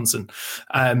in Wisconsin.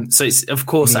 So it's of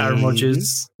course Aaron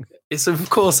Rodgers. It's of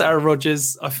course Aaron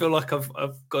Rodgers. I feel like I've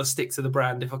got to stick to the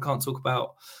brand. If I can't talk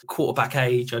about quarterback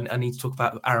age, I need to talk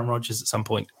about Aaron Rodgers at some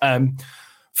point.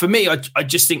 For me, I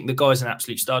just think the guy's an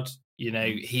absolute stud.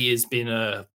 He has been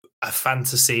a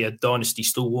fantasy, a dynasty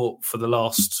stalwart for the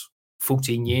last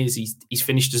 14 years. He's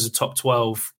finished as a top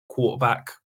 12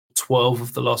 quarterback 12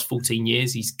 of the last 14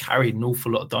 years. He's carried an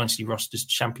awful lot of dynasty rosters to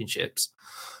championships.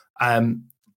 And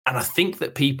I think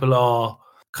that people are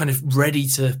kind of ready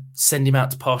to send him out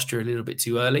to pasture a little bit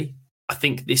too early. I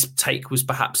think this take was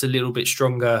perhaps a little bit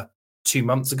stronger 2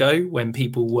 months ago when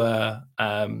people were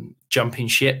jumping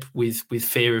ship with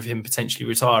fear of him potentially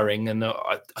retiring. And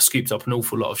I scooped up an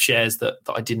awful lot of shares that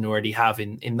I didn't already have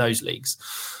in those leagues.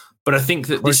 But I think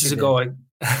that this is a guy,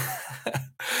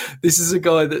 this is a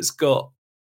guy that's got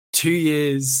 2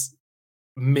 years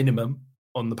minimum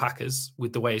on the Packers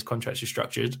with the way his contracts are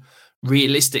structured.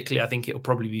 Realistically, I think it'll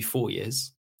probably be 4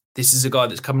 years. This is a guy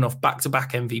that's coming off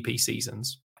back-to-back MVP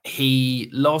seasons. He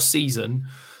last season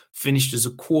finished as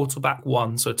a quarterback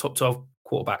 1, so a top 12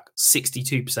 quarterback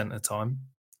 62% of the time.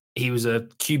 He was a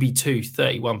QB2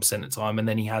 31% of the time, and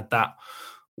then he had that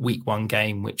week 1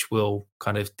 game, which will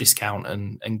kind of discount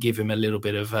and give him a little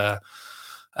bit of a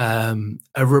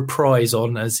reprise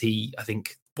on, as he, I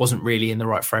think, wasn't really in the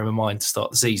right frame of mind to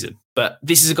start the season. But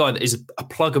this is a guy that is a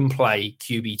plug and play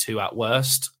QB2 at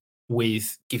worst,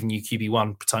 with giving you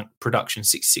QB1 production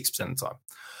 66% of the time.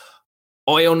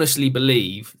 I honestly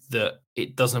believe that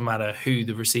it doesn't matter who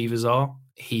the receivers are,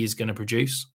 he is going to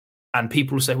produce. And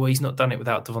people will say, well, he's not done it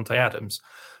without Davante Adams.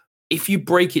 If you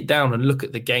break it down and look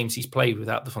at the games he's played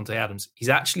without Davante Adams, he's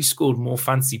actually scored more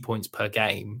fantasy points per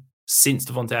game since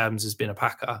Davante Adams has been a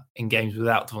Packer in games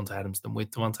without Davante Adams than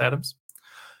with Davante Adams.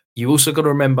 You also got to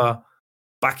remember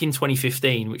back in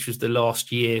 2015, which was the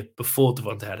last year before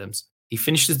Davante Adams, he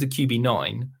finished as the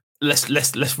QB9.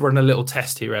 Let's run a little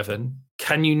test here, Evan.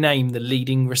 Can you name the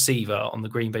leading receiver on the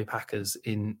Green Bay Packers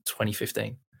in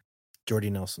 2015? Jordy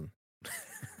Nelson.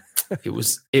 It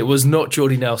was not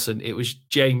Jordy Nelson. It was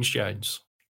James Jones.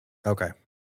 Okay.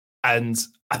 And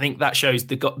I think that shows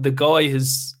the guy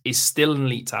is still an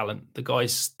elite talent. The guy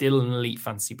is still an elite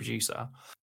fantasy producer.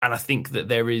 And I think that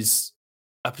there is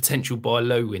a potential buy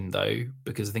low window,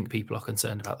 because I think people are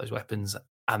concerned about those weapons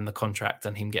and the contract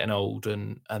and him getting old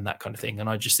and that kind of thing. And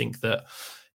I just think that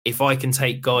if I can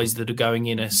take guys that are going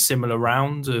in a similar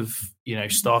round of,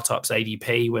 startups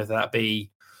ADP, whether that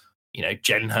be,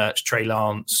 Jalen Hurts, Trey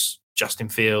Lance, Justin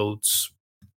Fields,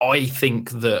 I think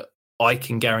that I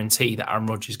can guarantee that Aaron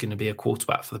Rodgers is going to be a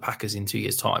quarterback for the Packers in 2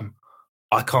 years' time.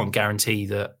 I can't guarantee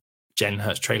that Jalen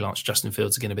Hurts, Trey Lance, Justin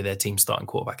Fields are going to be their team starting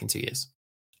quarterback in 2 years.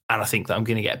 And I think that I'm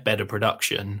going to get better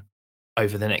production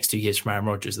over the next 2 years from Aaron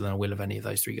Rodgers than I will of any of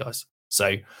those three guys.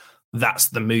 So that's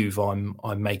the move I'm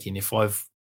making.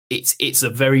 It's a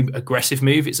very aggressive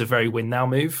move. It's a very win now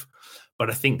move. But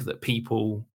I think that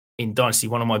people in Dynasty,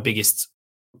 one of my biggest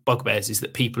bugbears is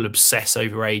that people obsess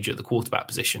over age at the quarterback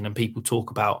position, and people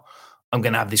talk about, I'm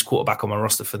going to have this quarterback on my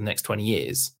roster for the next 20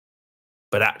 years.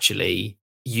 But actually,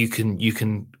 you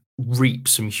can reap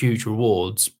some huge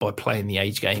rewards by playing the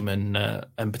age game and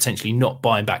potentially not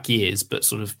buying back years, but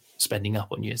sort of spending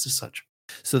up on years as such.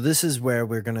 So this is where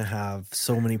we're going to have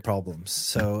so many problems.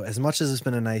 So as much as it's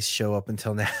been a nice show up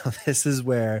until now, this is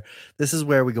where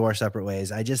we go our separate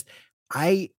ways.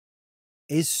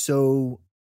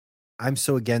 I'm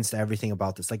so against everything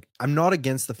about this. Like, I'm not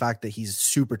against the fact that he's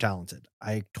super talented.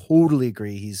 I totally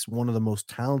agree. He's one of the most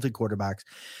talented quarterbacks.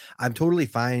 I'm totally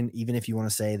fine, even if you want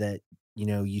to say that,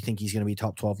 you think he's going to be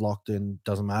top 12 locked in,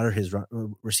 doesn't matter his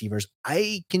receivers.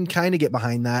 I can kind of get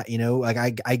behind that,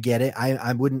 like I get it.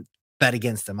 I wouldn't bet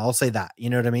against him. I'll say that, you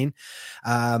know what I mean?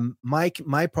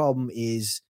 My problem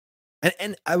is,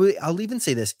 and I'll even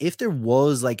say this, if there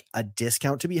was like a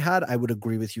discount to be had, I would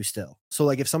agree with you still. So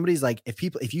like if somebody's like, if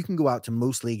you can go out to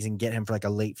most leagues and get him for like a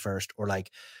late first or like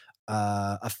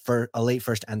a late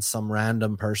first and some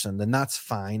random person, then that's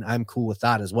fine. I'm cool with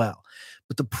that as well.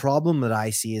 But the problem that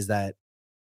I see is that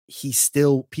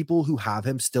people who have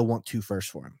him still want 2 firsts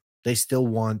for him. They still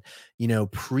want,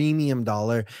 premium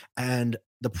dollar. And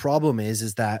the problem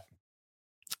is that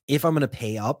if I'm going to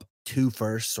pay up 2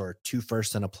 firsts or 2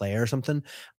 firsts and a player or something,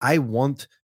 I want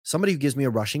somebody who gives me a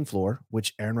rushing floor,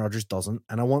 which Aaron Rodgers doesn't.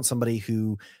 And I want somebody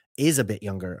who is a bit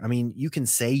younger. I mean, you can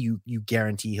say you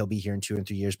guarantee he'll be here in 2 and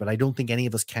 3 years, but I don't think any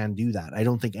of us can do that. I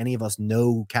don't think any of us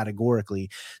know categorically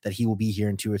that he will be here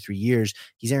in 2 or 3 years.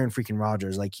 He's Aaron freaking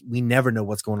Rodgers. Like, we never know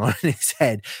what's going on in his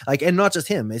head. Like, and not just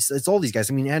him. It's all these guys.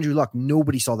 I mean, Andrew Luck,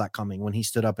 nobody saw that coming when he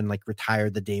stood up and like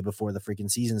retired the day before the freaking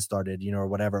season started, or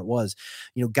whatever it was.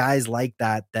 Guys like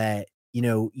that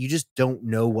you just don't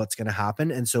know what's going to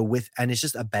happen. And so and it's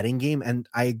just a betting game. And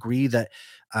I agree that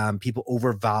people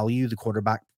overvalue the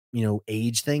quarterback,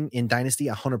 age thing in Dynasty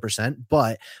 100%.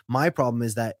 But my problem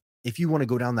is that if you want to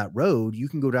go down that road, you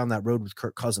can go down that road with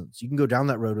Kirk Cousins. You can go down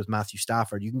that road with Matthew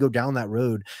Stafford. You can go down that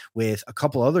road with a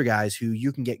couple other guys who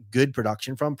you can get good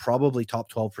production from, probably top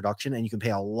 12 production, and you can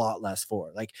pay a lot less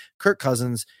for. Like Kirk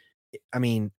Cousins, I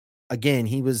mean, again,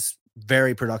 he was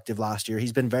very productive last year.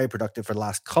 He's been very productive for the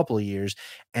last couple of years.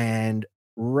 And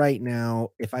right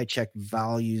now, if I check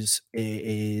values, it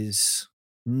is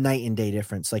night and day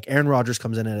difference. Like Aaron Rodgers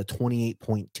comes in at a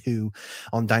 28.2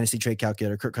 on Dynasty Trade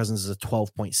Calculator. Kirk Cousins is a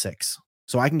 12.6.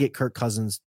 So I can get Kirk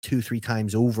Cousins 2-3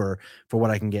 times over for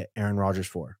what I can get Aaron Rodgers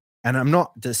for. And I'm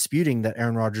not disputing that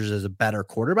Aaron Rodgers is a better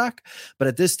quarterback, but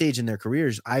at this stage in their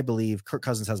careers, I believe Kirk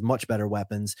Cousins has much better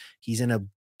weapons. He's in a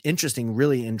interesting,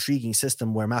 really intriguing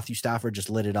system where Matthew Stafford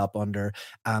just lit it up under.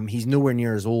 He's nowhere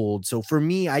near as old. So for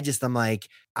me, I'm like,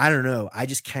 I don't know. I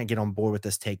just can't get on board with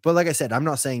this take. But like I said, I'm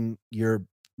not saying you're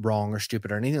wrong or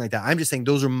stupid or anything like that. I'm just saying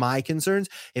those are my concerns.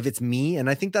 If it's me, and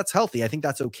I think that's healthy. I think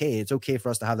that's okay. It's okay for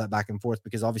us to have that back and forth,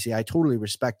 because obviously I totally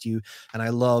respect you and I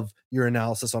love your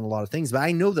analysis on a lot of things, but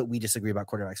I know that we disagree about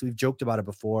quarterbacks. We've joked about it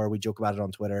before. We joke about it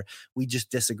on Twitter. We just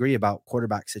disagree about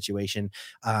quarterback situation.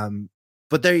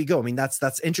 But there you go. I mean,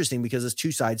 that's interesting because there's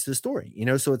two sides to the story, you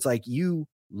know? So it's like you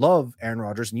love Aaron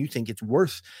Rodgers and you think it's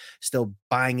worth still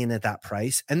buying in at that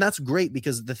price. And that's great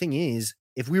because the thing is,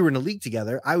 if we were in a league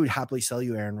together, I would happily sell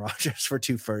you Aaron Rodgers for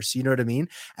 2 firsts. You know what I mean?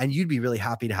 And you'd be really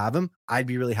happy to have him. I'd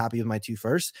be really happy with my 2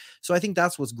 firsts. So I think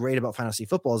that's what's great about fantasy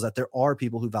football is that there are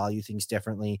people who value things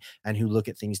differently and who look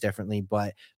at things differently.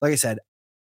 But like I said,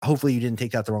 hopefully you didn't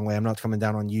take that the wrong way. I'm not coming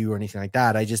down on you or anything like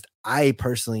that. I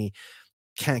personally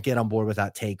can't get on board with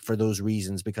that take for those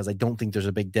reasons, because I don't think there's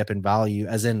a big dip in value,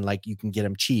 as in like you can get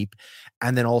him cheap.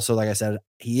 And then also, like I said,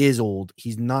 he is old.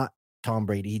 He's not Tom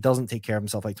Brady. He doesn't take care of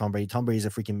himself like Tom Brady. Tom Brady's a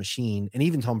freaking machine. And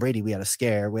even Tom Brady, we had a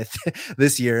scare with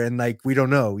this year. And like, we don't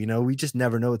know, you know, we just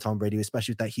never know with Tom Brady,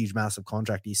 especially with that huge, massive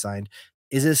contract he signed.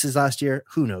 Is this his last year?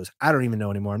 Who knows? I don't even know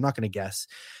anymore. I'm not going to guess.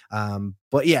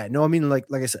 But yeah, no, I mean, like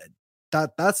I said,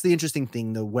 that's the interesting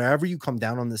thing though. Wherever you come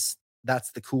down on this,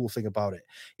 that's the cool thing about it.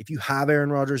 If you have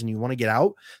Aaron Rodgers and you want to get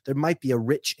out, there might be a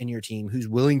rich in your team who's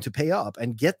willing to pay up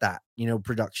and get that, you know,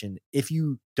 production. If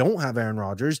you don't have Aaron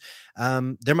Rodgers,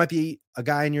 there might be a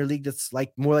guy in your league that's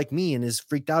like more like me and is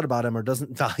freaked out about him or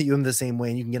doesn't value him the same way.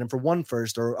 And you can get him for 1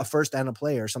 first or a first and a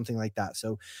player or something like that.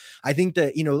 So I think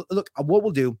that, you know, look, what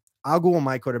we'll do, I'll go on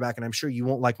my quarterback and I'm sure you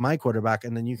won't like my quarterback.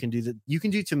 And then you can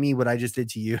do to me what I just did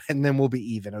to you. And then we'll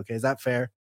be even. Okay. Is that fair?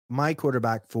 My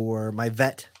quarterback for my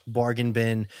vet bargain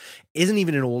bin isn't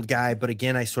even an old guy, but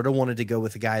again, I sort of wanted to go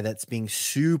with a guy that's being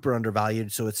super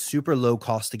undervalued. So it's super low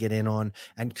cost to get in on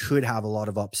and could have a lot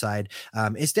of upside.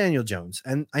 It's Daniel Jones.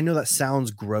 And I know that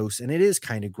sounds gross and it is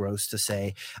kind of gross to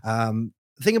say. The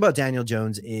thing about Daniel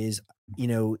Jones is, you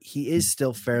know, he is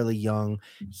still fairly young.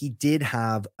 He did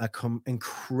have a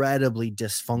incredibly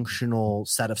dysfunctional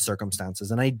set of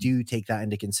circumstances. And I do take that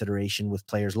into consideration with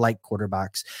players like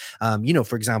quarterbacks. You know,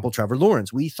 for example, Trevor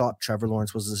Lawrence. We thought Trevor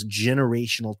Lawrence was this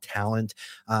generational talent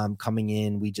coming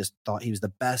in. We just thought he was the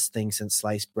best thing since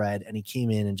sliced bread. And he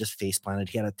came in and just face planted.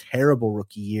 He had a terrible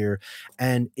rookie year.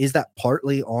 And is that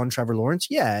partly on Trevor Lawrence?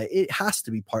 Yeah, it has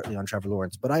to be partly on Trevor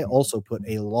Lawrence. But I also put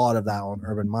a lot of that on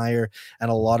Urban Meyer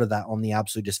and a lot of that on the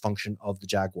absolute dysfunction of the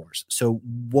Jaguars. So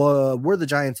were the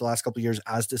Giants the last couple of years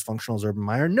as dysfunctional as Urban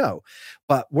Meyer? No.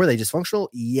 But were they dysfunctional?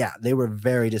 Yeah, they were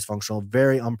very dysfunctional,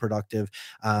 very unproductive,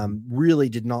 really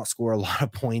did not score a lot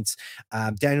of points.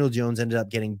 Daniel Jones ended up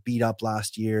getting beat up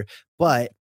last year,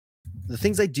 but the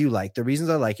things I do like, the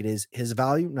reasons I like it is his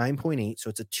value 9.8.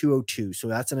 So it's a 202. So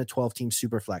that's in a 12-team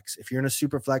super flex. If you're in a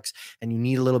super flex and you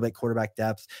need a little bit quarterback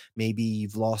depth, maybe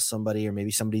you've lost somebody or maybe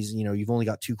somebody's, you know, you've only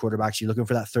got 2 quarterbacks. You're looking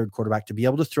for that third quarterback to be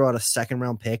able to throw out a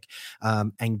 2nd-round pick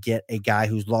and get a guy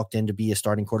who's locked in to be a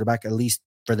starting quarterback, at least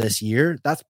for this year.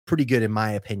 That's pretty good in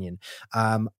my opinion.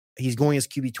 He's going as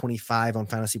QB 25 on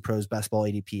Fantasy Pros Best Ball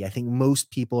ADP. I think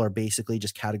most people are basically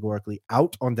just categorically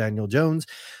out on Daniel Jones.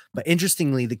 But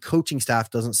interestingly, the coaching staff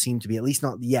doesn't seem to be, at least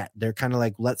not yet. They're kind of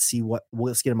like, let's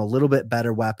get him a little bit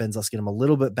better weapons. Let's get him a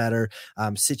little bit better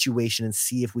situation and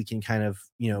see if we can kind of,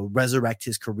 you know, resurrect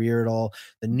his career at all.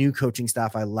 The new coaching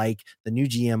staff, I like. The new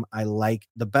GM, I like.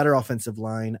 The better offensive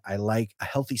line, I like. A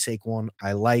healthy Saquon,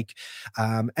 I like.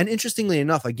 And interestingly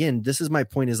enough, again, this is my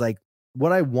point, is like,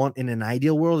 what I want in an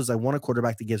ideal world is I want a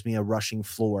quarterback that gives me a rushing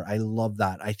floor. I love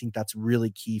that. I think that's really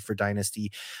key for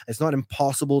Dynasty. It's not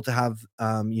impossible to have,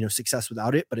 you know, success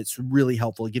without it, but it's really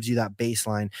helpful. It gives you that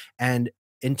baseline. And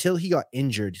until he got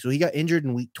injured, so he got injured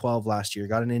in week 12 last year,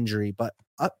 got an injury, but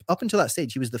up until that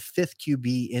stage, he was the 5th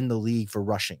QB in the league for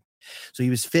rushing. So he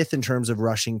was 5th in terms of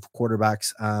rushing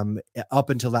quarterbacks up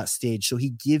until that stage. So he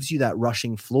gives you that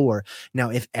rushing floor. Now,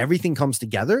 if everything comes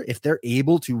together, if they're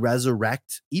able to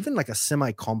resurrect even like a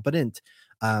semi-competent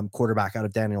quarterback out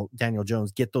of Daniel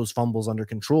Jones, get those fumbles under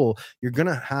control, you're going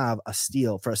to have a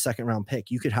steal for a 2nd-round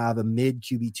pick. You could have a mid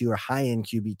QB2 or high-end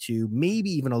QB2, maybe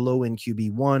even a low-end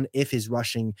QB1 if his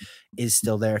rushing is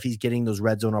still there, if he's getting those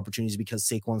red zone opportunities because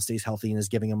Saquon stays healthy and is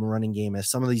giving him a running game. If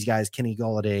some of these guys, Kenny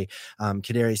Golladay,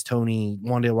 Kadarius Toney,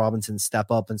 Wan'Dale Robinson,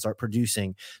 step up and start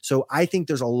producing. So I think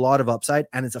there's a lot of upside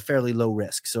and it's a fairly low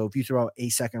risk. So if you throw out a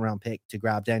 2nd-round pick to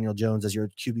grab Daniel Jones as your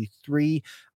QB3,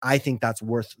 I think that's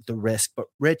worth the risk. But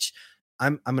Rich,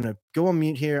 I'm going to go on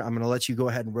mute here. I'm going to let you go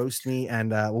ahead and roast me and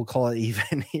we'll call it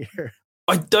even here.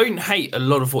 I don't hate a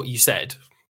lot of what you said,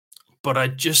 but I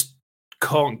just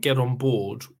can't get on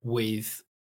board with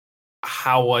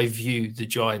how I view the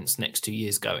Giants next 2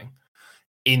 years going.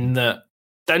 In that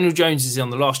Daniel Jones is on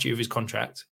the last year of his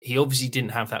contract. He obviously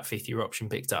didn't have that 5th-year option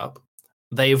picked up.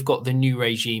 They have got the new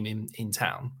regime in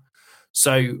town.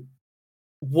 So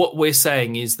what we're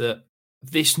saying is that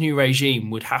this new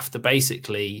regime would have to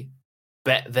basically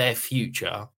bet their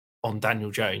future on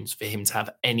Daniel Jones for him to have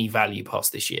any value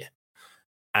past this year.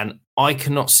 And I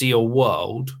cannot see a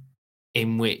world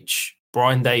in which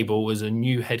Brian Daboll, as a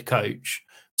new head coach,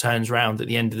 turns around at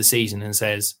the end of the season and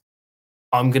says,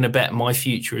 I'm going to bet my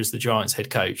future as the Giants head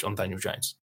coach on Daniel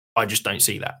Jones. I just don't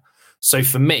see that. So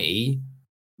for me,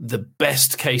 the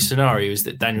best case scenario is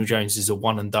that Daniel Jones is a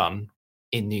one and done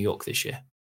in New York this year.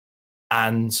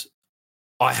 And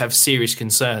I have serious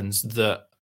concerns that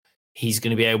he's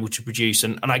going to be able to produce.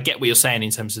 And I get what you're saying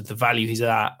in terms of the value he's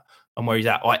at and where he's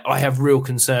at. I have real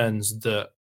concerns that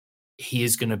he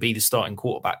is going to be the starting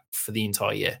quarterback for the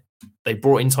entire year. They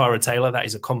brought in Tyrod Taylor. That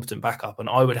is a competent backup. And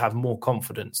I would have more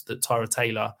confidence that Tyrod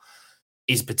Taylor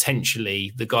is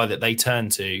potentially the guy that they turn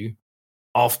to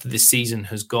after this season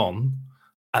has gone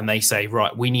and they say,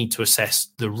 right, we need to assess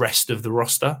the rest of the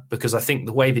roster. Because I think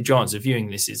the way the Giants are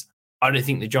viewing this is, I don't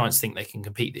think the Giants think they can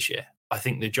compete this year. I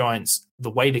think the Giants, the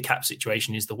way the cap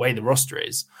situation is, the way the roster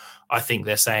is, I think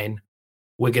they're saying,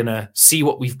 we're going to see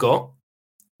what we've got.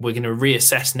 We're going to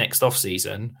reassess next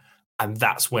offseason, and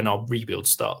that's when our rebuild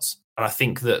starts. And I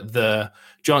think that the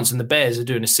Giants and the Bears are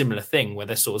doing a similar thing where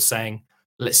they're sort of saying,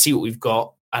 let's see what we've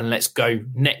got and let's go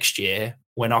next year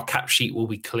when our cap sheet will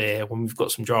be clear, when we've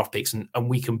got some draft picks and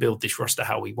we can build this roster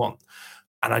how we want.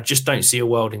 And I just don't see a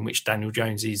world in which Daniel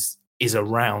Jones is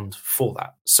around for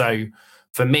that. So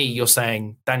for me, you're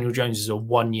saying Daniel Jones is a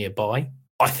 1 year buy.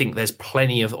 I think there's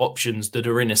plenty of options that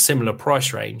are in a similar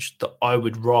price range that I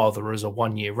would rather as a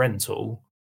 1 year rental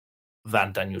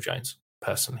than Daniel Jones,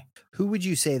 personally. Who would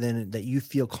you say then that you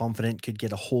feel confident could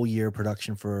get a whole year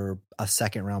production for a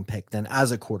second round pick then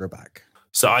as a quarterback?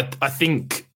 So I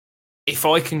think if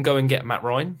I can go and get Matt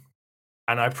Ryan,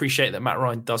 and I appreciate that Matt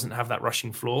Ryan doesn't have that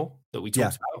rushing floor that we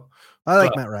talked about. I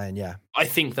like Matt Ryan, yeah. I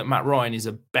think that Matt Ryan is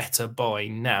a better buy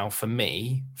now for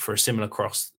me for a similar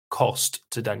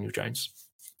cost to Daniel Jones.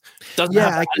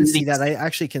 I can see that. I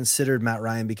actually considered Matt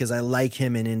Ryan because I like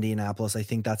him in Indianapolis. I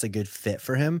think that's a good fit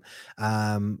for him.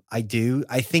 I do.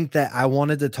 I think that I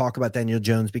wanted to talk about Daniel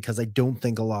Jones because I don't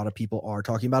think a lot of people are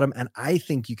talking about him. And I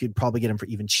think you could probably get him for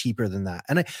even cheaper than that.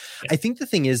 And I think the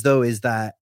thing is, though, is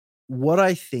that what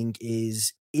I think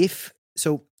is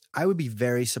I would be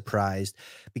very surprised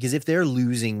because if they're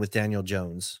losing with Daniel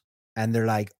Jones and they're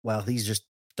like, well, he's just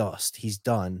dust, he's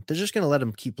done, they're just going to let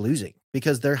him keep losing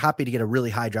because they're happy to get a really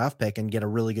high draft pick and get a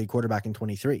really good quarterback in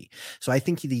 23. So I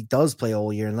think he does play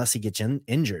all year unless he gets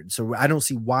injured. So I don't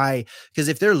see why, because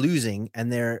if they're losing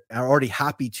and they're already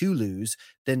happy to lose,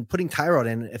 then putting Tyrod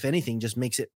in, if anything, just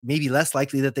makes it maybe less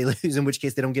likely that they lose, in which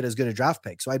case they don't get as good a draft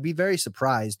pick. So I'd be very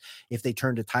surprised if they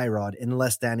turn to Tyrod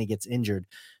unless Danny gets injured.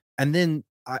 And then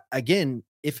again,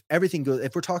 if everything goes,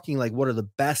 if we're talking like what are the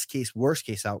best case, worst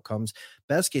case outcomes,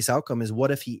 best case outcome is what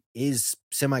if he is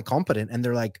semi-competent and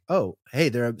they're like, oh, hey,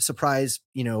 they're a surprise,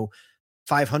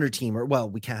 500 team, or well,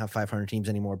 we can't have 500 teams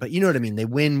anymore, but you know what I mean? They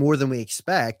win more than we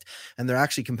expect and they're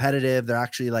actually competitive. They're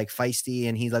actually like feisty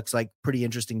and he looks like pretty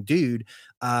interesting dude.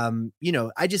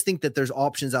 I just think that there's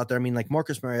options out there. I mean, like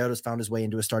Marcus Mariota's found his way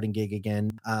into a starting gig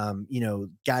again.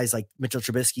 Guys like Mitchell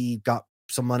Trubisky got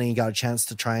some money, got a chance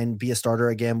to try and be a starter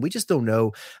again. We just don't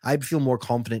know. I feel more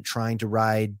confident trying to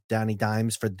ride Danny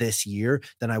Dimes for this year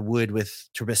than I would with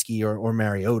Trubisky or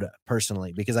Mariota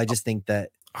personally, because I just think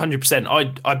that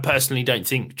 100%. I personally don't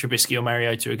think Trubisky or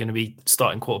Mariota are going to be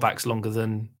starting quarterbacks longer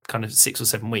than kind of 6 or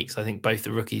 7 weeks. I think both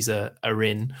the rookies are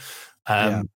in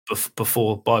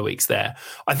before bye weeks there.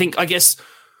 I guess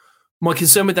my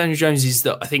concern with Daniel Jones is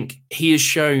that I think he has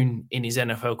shown in his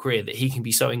NFL career that he can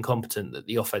be so incompetent that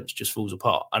the offense just falls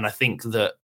apart. And I think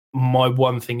that my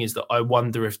one thing is that I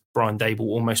wonder if Brian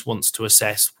Daboll almost wants to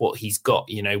assess what he's got.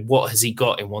 What has he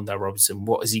got in Wan'Dale Robinson?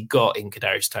 What has he got in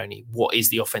Kadarius Toney? What is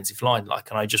the offensive line like?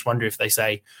 And I just wonder if they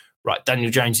say, right, Daniel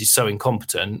Jones is so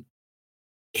incompetent,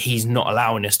 he's not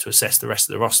allowing us to assess the rest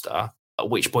of the roster, at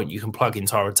which point you can plug in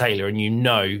Tyrod Taylor and you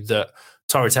know that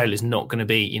Tyrod Taylor is not going to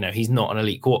be, he's not an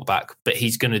elite quarterback, but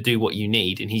he's going to do what you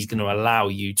need and he's going to allow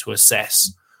you to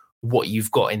assess what you've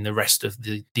got in the rest of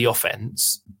the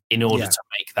offense in order to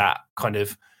make that kind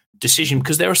of decision,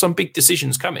 because there are some big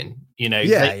decisions coming.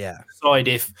 Decide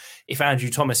if Andrew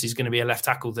Thomas is going to be a left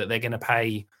tackle that they're going to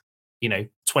pay,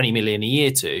 $20 million a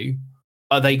year to.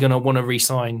 Are they going to want to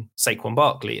re-sign Saquon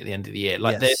Barkley at the end of the year?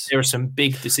 There are some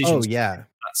big decisions. Oh yeah.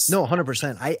 No,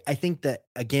 100%. I think that,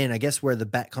 again, I guess where the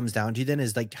bet comes down to then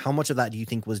is like, how much of that do you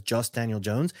think was just Daniel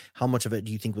Jones? How much of it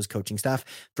do you think was coaching staff?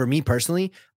 For me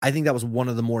personally, I think that was one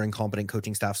of the more incompetent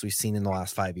coaching staffs we've seen in the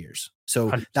last 5 years.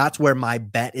 So 100%. That's where my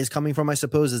bet is coming from, I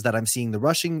suppose, is that I'm seeing the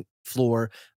rushing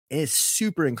floor is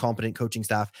super incompetent coaching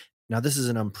staff. Now, this is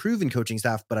an unproven coaching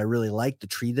staff, but I really like the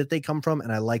tree that they come from, and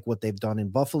I like what they've done in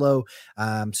Buffalo.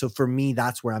 So for me,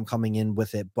 that's where I'm coming in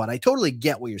with it. But I totally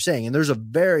get what you're saying, and there's a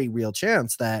very real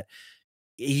chance that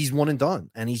he's one and done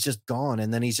and he's just gone.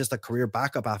 And then he's just a career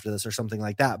backup after this or something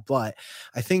like that. But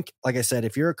I think, like I said,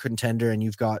 if you're a contender and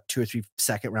you've got 2 or 3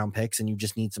 second round picks and you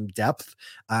just need some depth,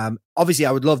 obviously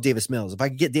I would love Davis Mills. If I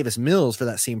could get Davis Mills for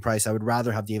that same price, I would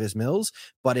rather have Davis Mills.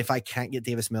 But if I can't get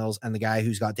Davis Mills and the guy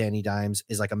who's got Danny Dimes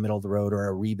is like a middle of the road or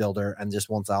a rebuilder and just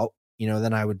wants out,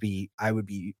 then I would be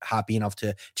happy enough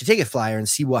to take a flyer and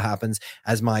see what happens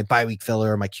as my bye-week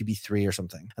filler or my QB3 or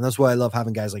something. And that's why I love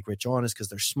having guys like Rich on, is because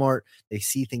they're smart. They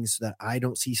see things that I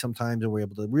don't see sometimes, and we're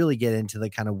able to really get into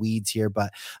the kind of weeds here.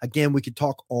 But again, we could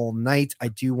talk all night. I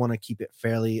do want to keep it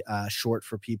fairly short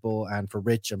for people and for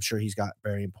Rich. I'm sure he's got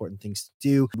very important things to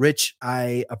do. Rich,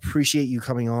 I appreciate you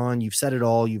coming on. You've said it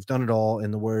all. You've done it all.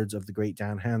 In the words of the great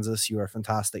Dan Hanzus, you are a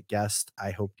fantastic guest. I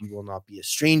hope you will not be a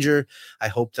stranger. I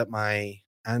hope that my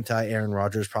anti-Aaron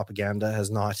Rodgers propaganda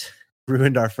has not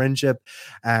ruined our friendship.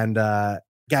 And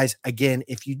guys, again,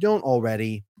 if you don't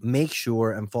already, make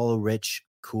sure and follow Rich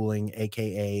Cooling,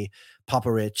 aka Papa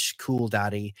Rich, Cool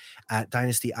Daddy, at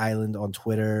Dynasty Island on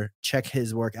Twitter. Check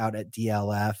his work out at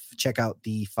DLF. Check out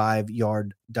the 5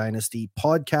 Yard Dynasty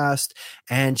podcast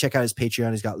and check out his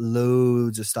Patreon. He's got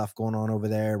loads of stuff going on over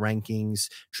there, rankings,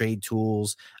 trade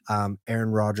tools,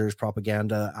 Aaron Rodgers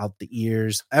propaganda out the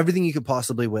ears, everything you could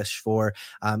possibly wish for.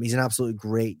 He's an absolutely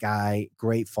great guy,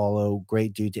 great follow,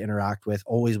 great dude to interact with,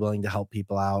 always willing to help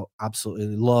people out.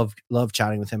 Absolutely love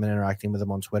chatting with him and interacting with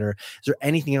him on Twitter. Is there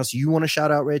anything else you want to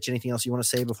shout out, Rich? Anything else you want to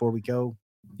say before we go?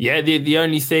 Yeah, the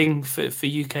only thing for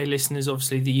UK listeners,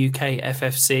 obviously the UK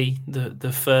FFC,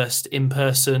 the first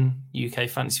in-person UK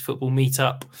fantasy football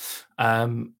meetup,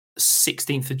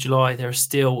 16th of July. There are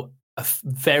still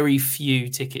very few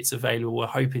tickets available. We're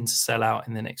hoping to sell out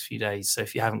in the next few days. So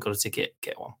if you haven't got a ticket,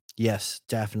 get one. Yes,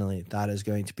 definitely. That is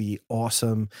going to be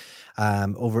awesome.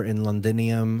 Over in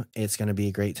Londinium, it's going to be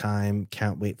a great time.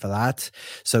 Can't wait for that.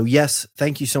 So yes,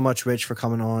 thank you so much, Rich, for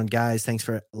coming on. Guys, thanks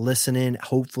for listening.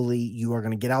 Hopefully you are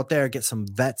going to get out there, get some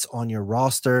vets on your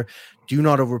roster. Do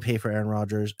not overpay for Aaron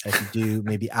Rodgers. If you do,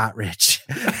 maybe at Rich.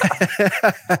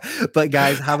 But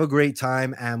guys, have a great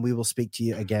time and we will speak to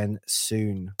you again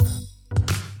soon.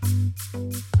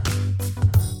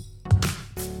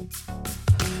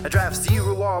 I draft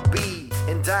 0 RB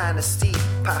in Dynasty.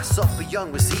 Pass up a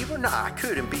young receiver? Nah, I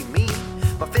couldn't be me.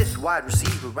 My 5th wide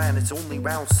receiver and it's only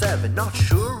round 7. Not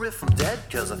sure if I'm dead,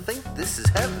 cause I think this is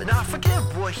heaven. Now forget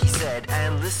what he said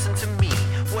and listen to me.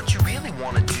 What you really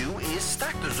wanna do is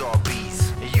stack those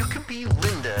RBs. You can be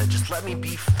Linda, just let me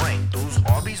be frank. Those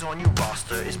RBs on your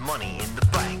roster is money in the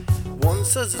bank. One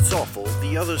says it's awful,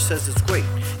 the other says it's great.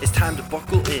 It's time to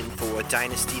buckle in for a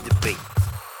Dynasty debate.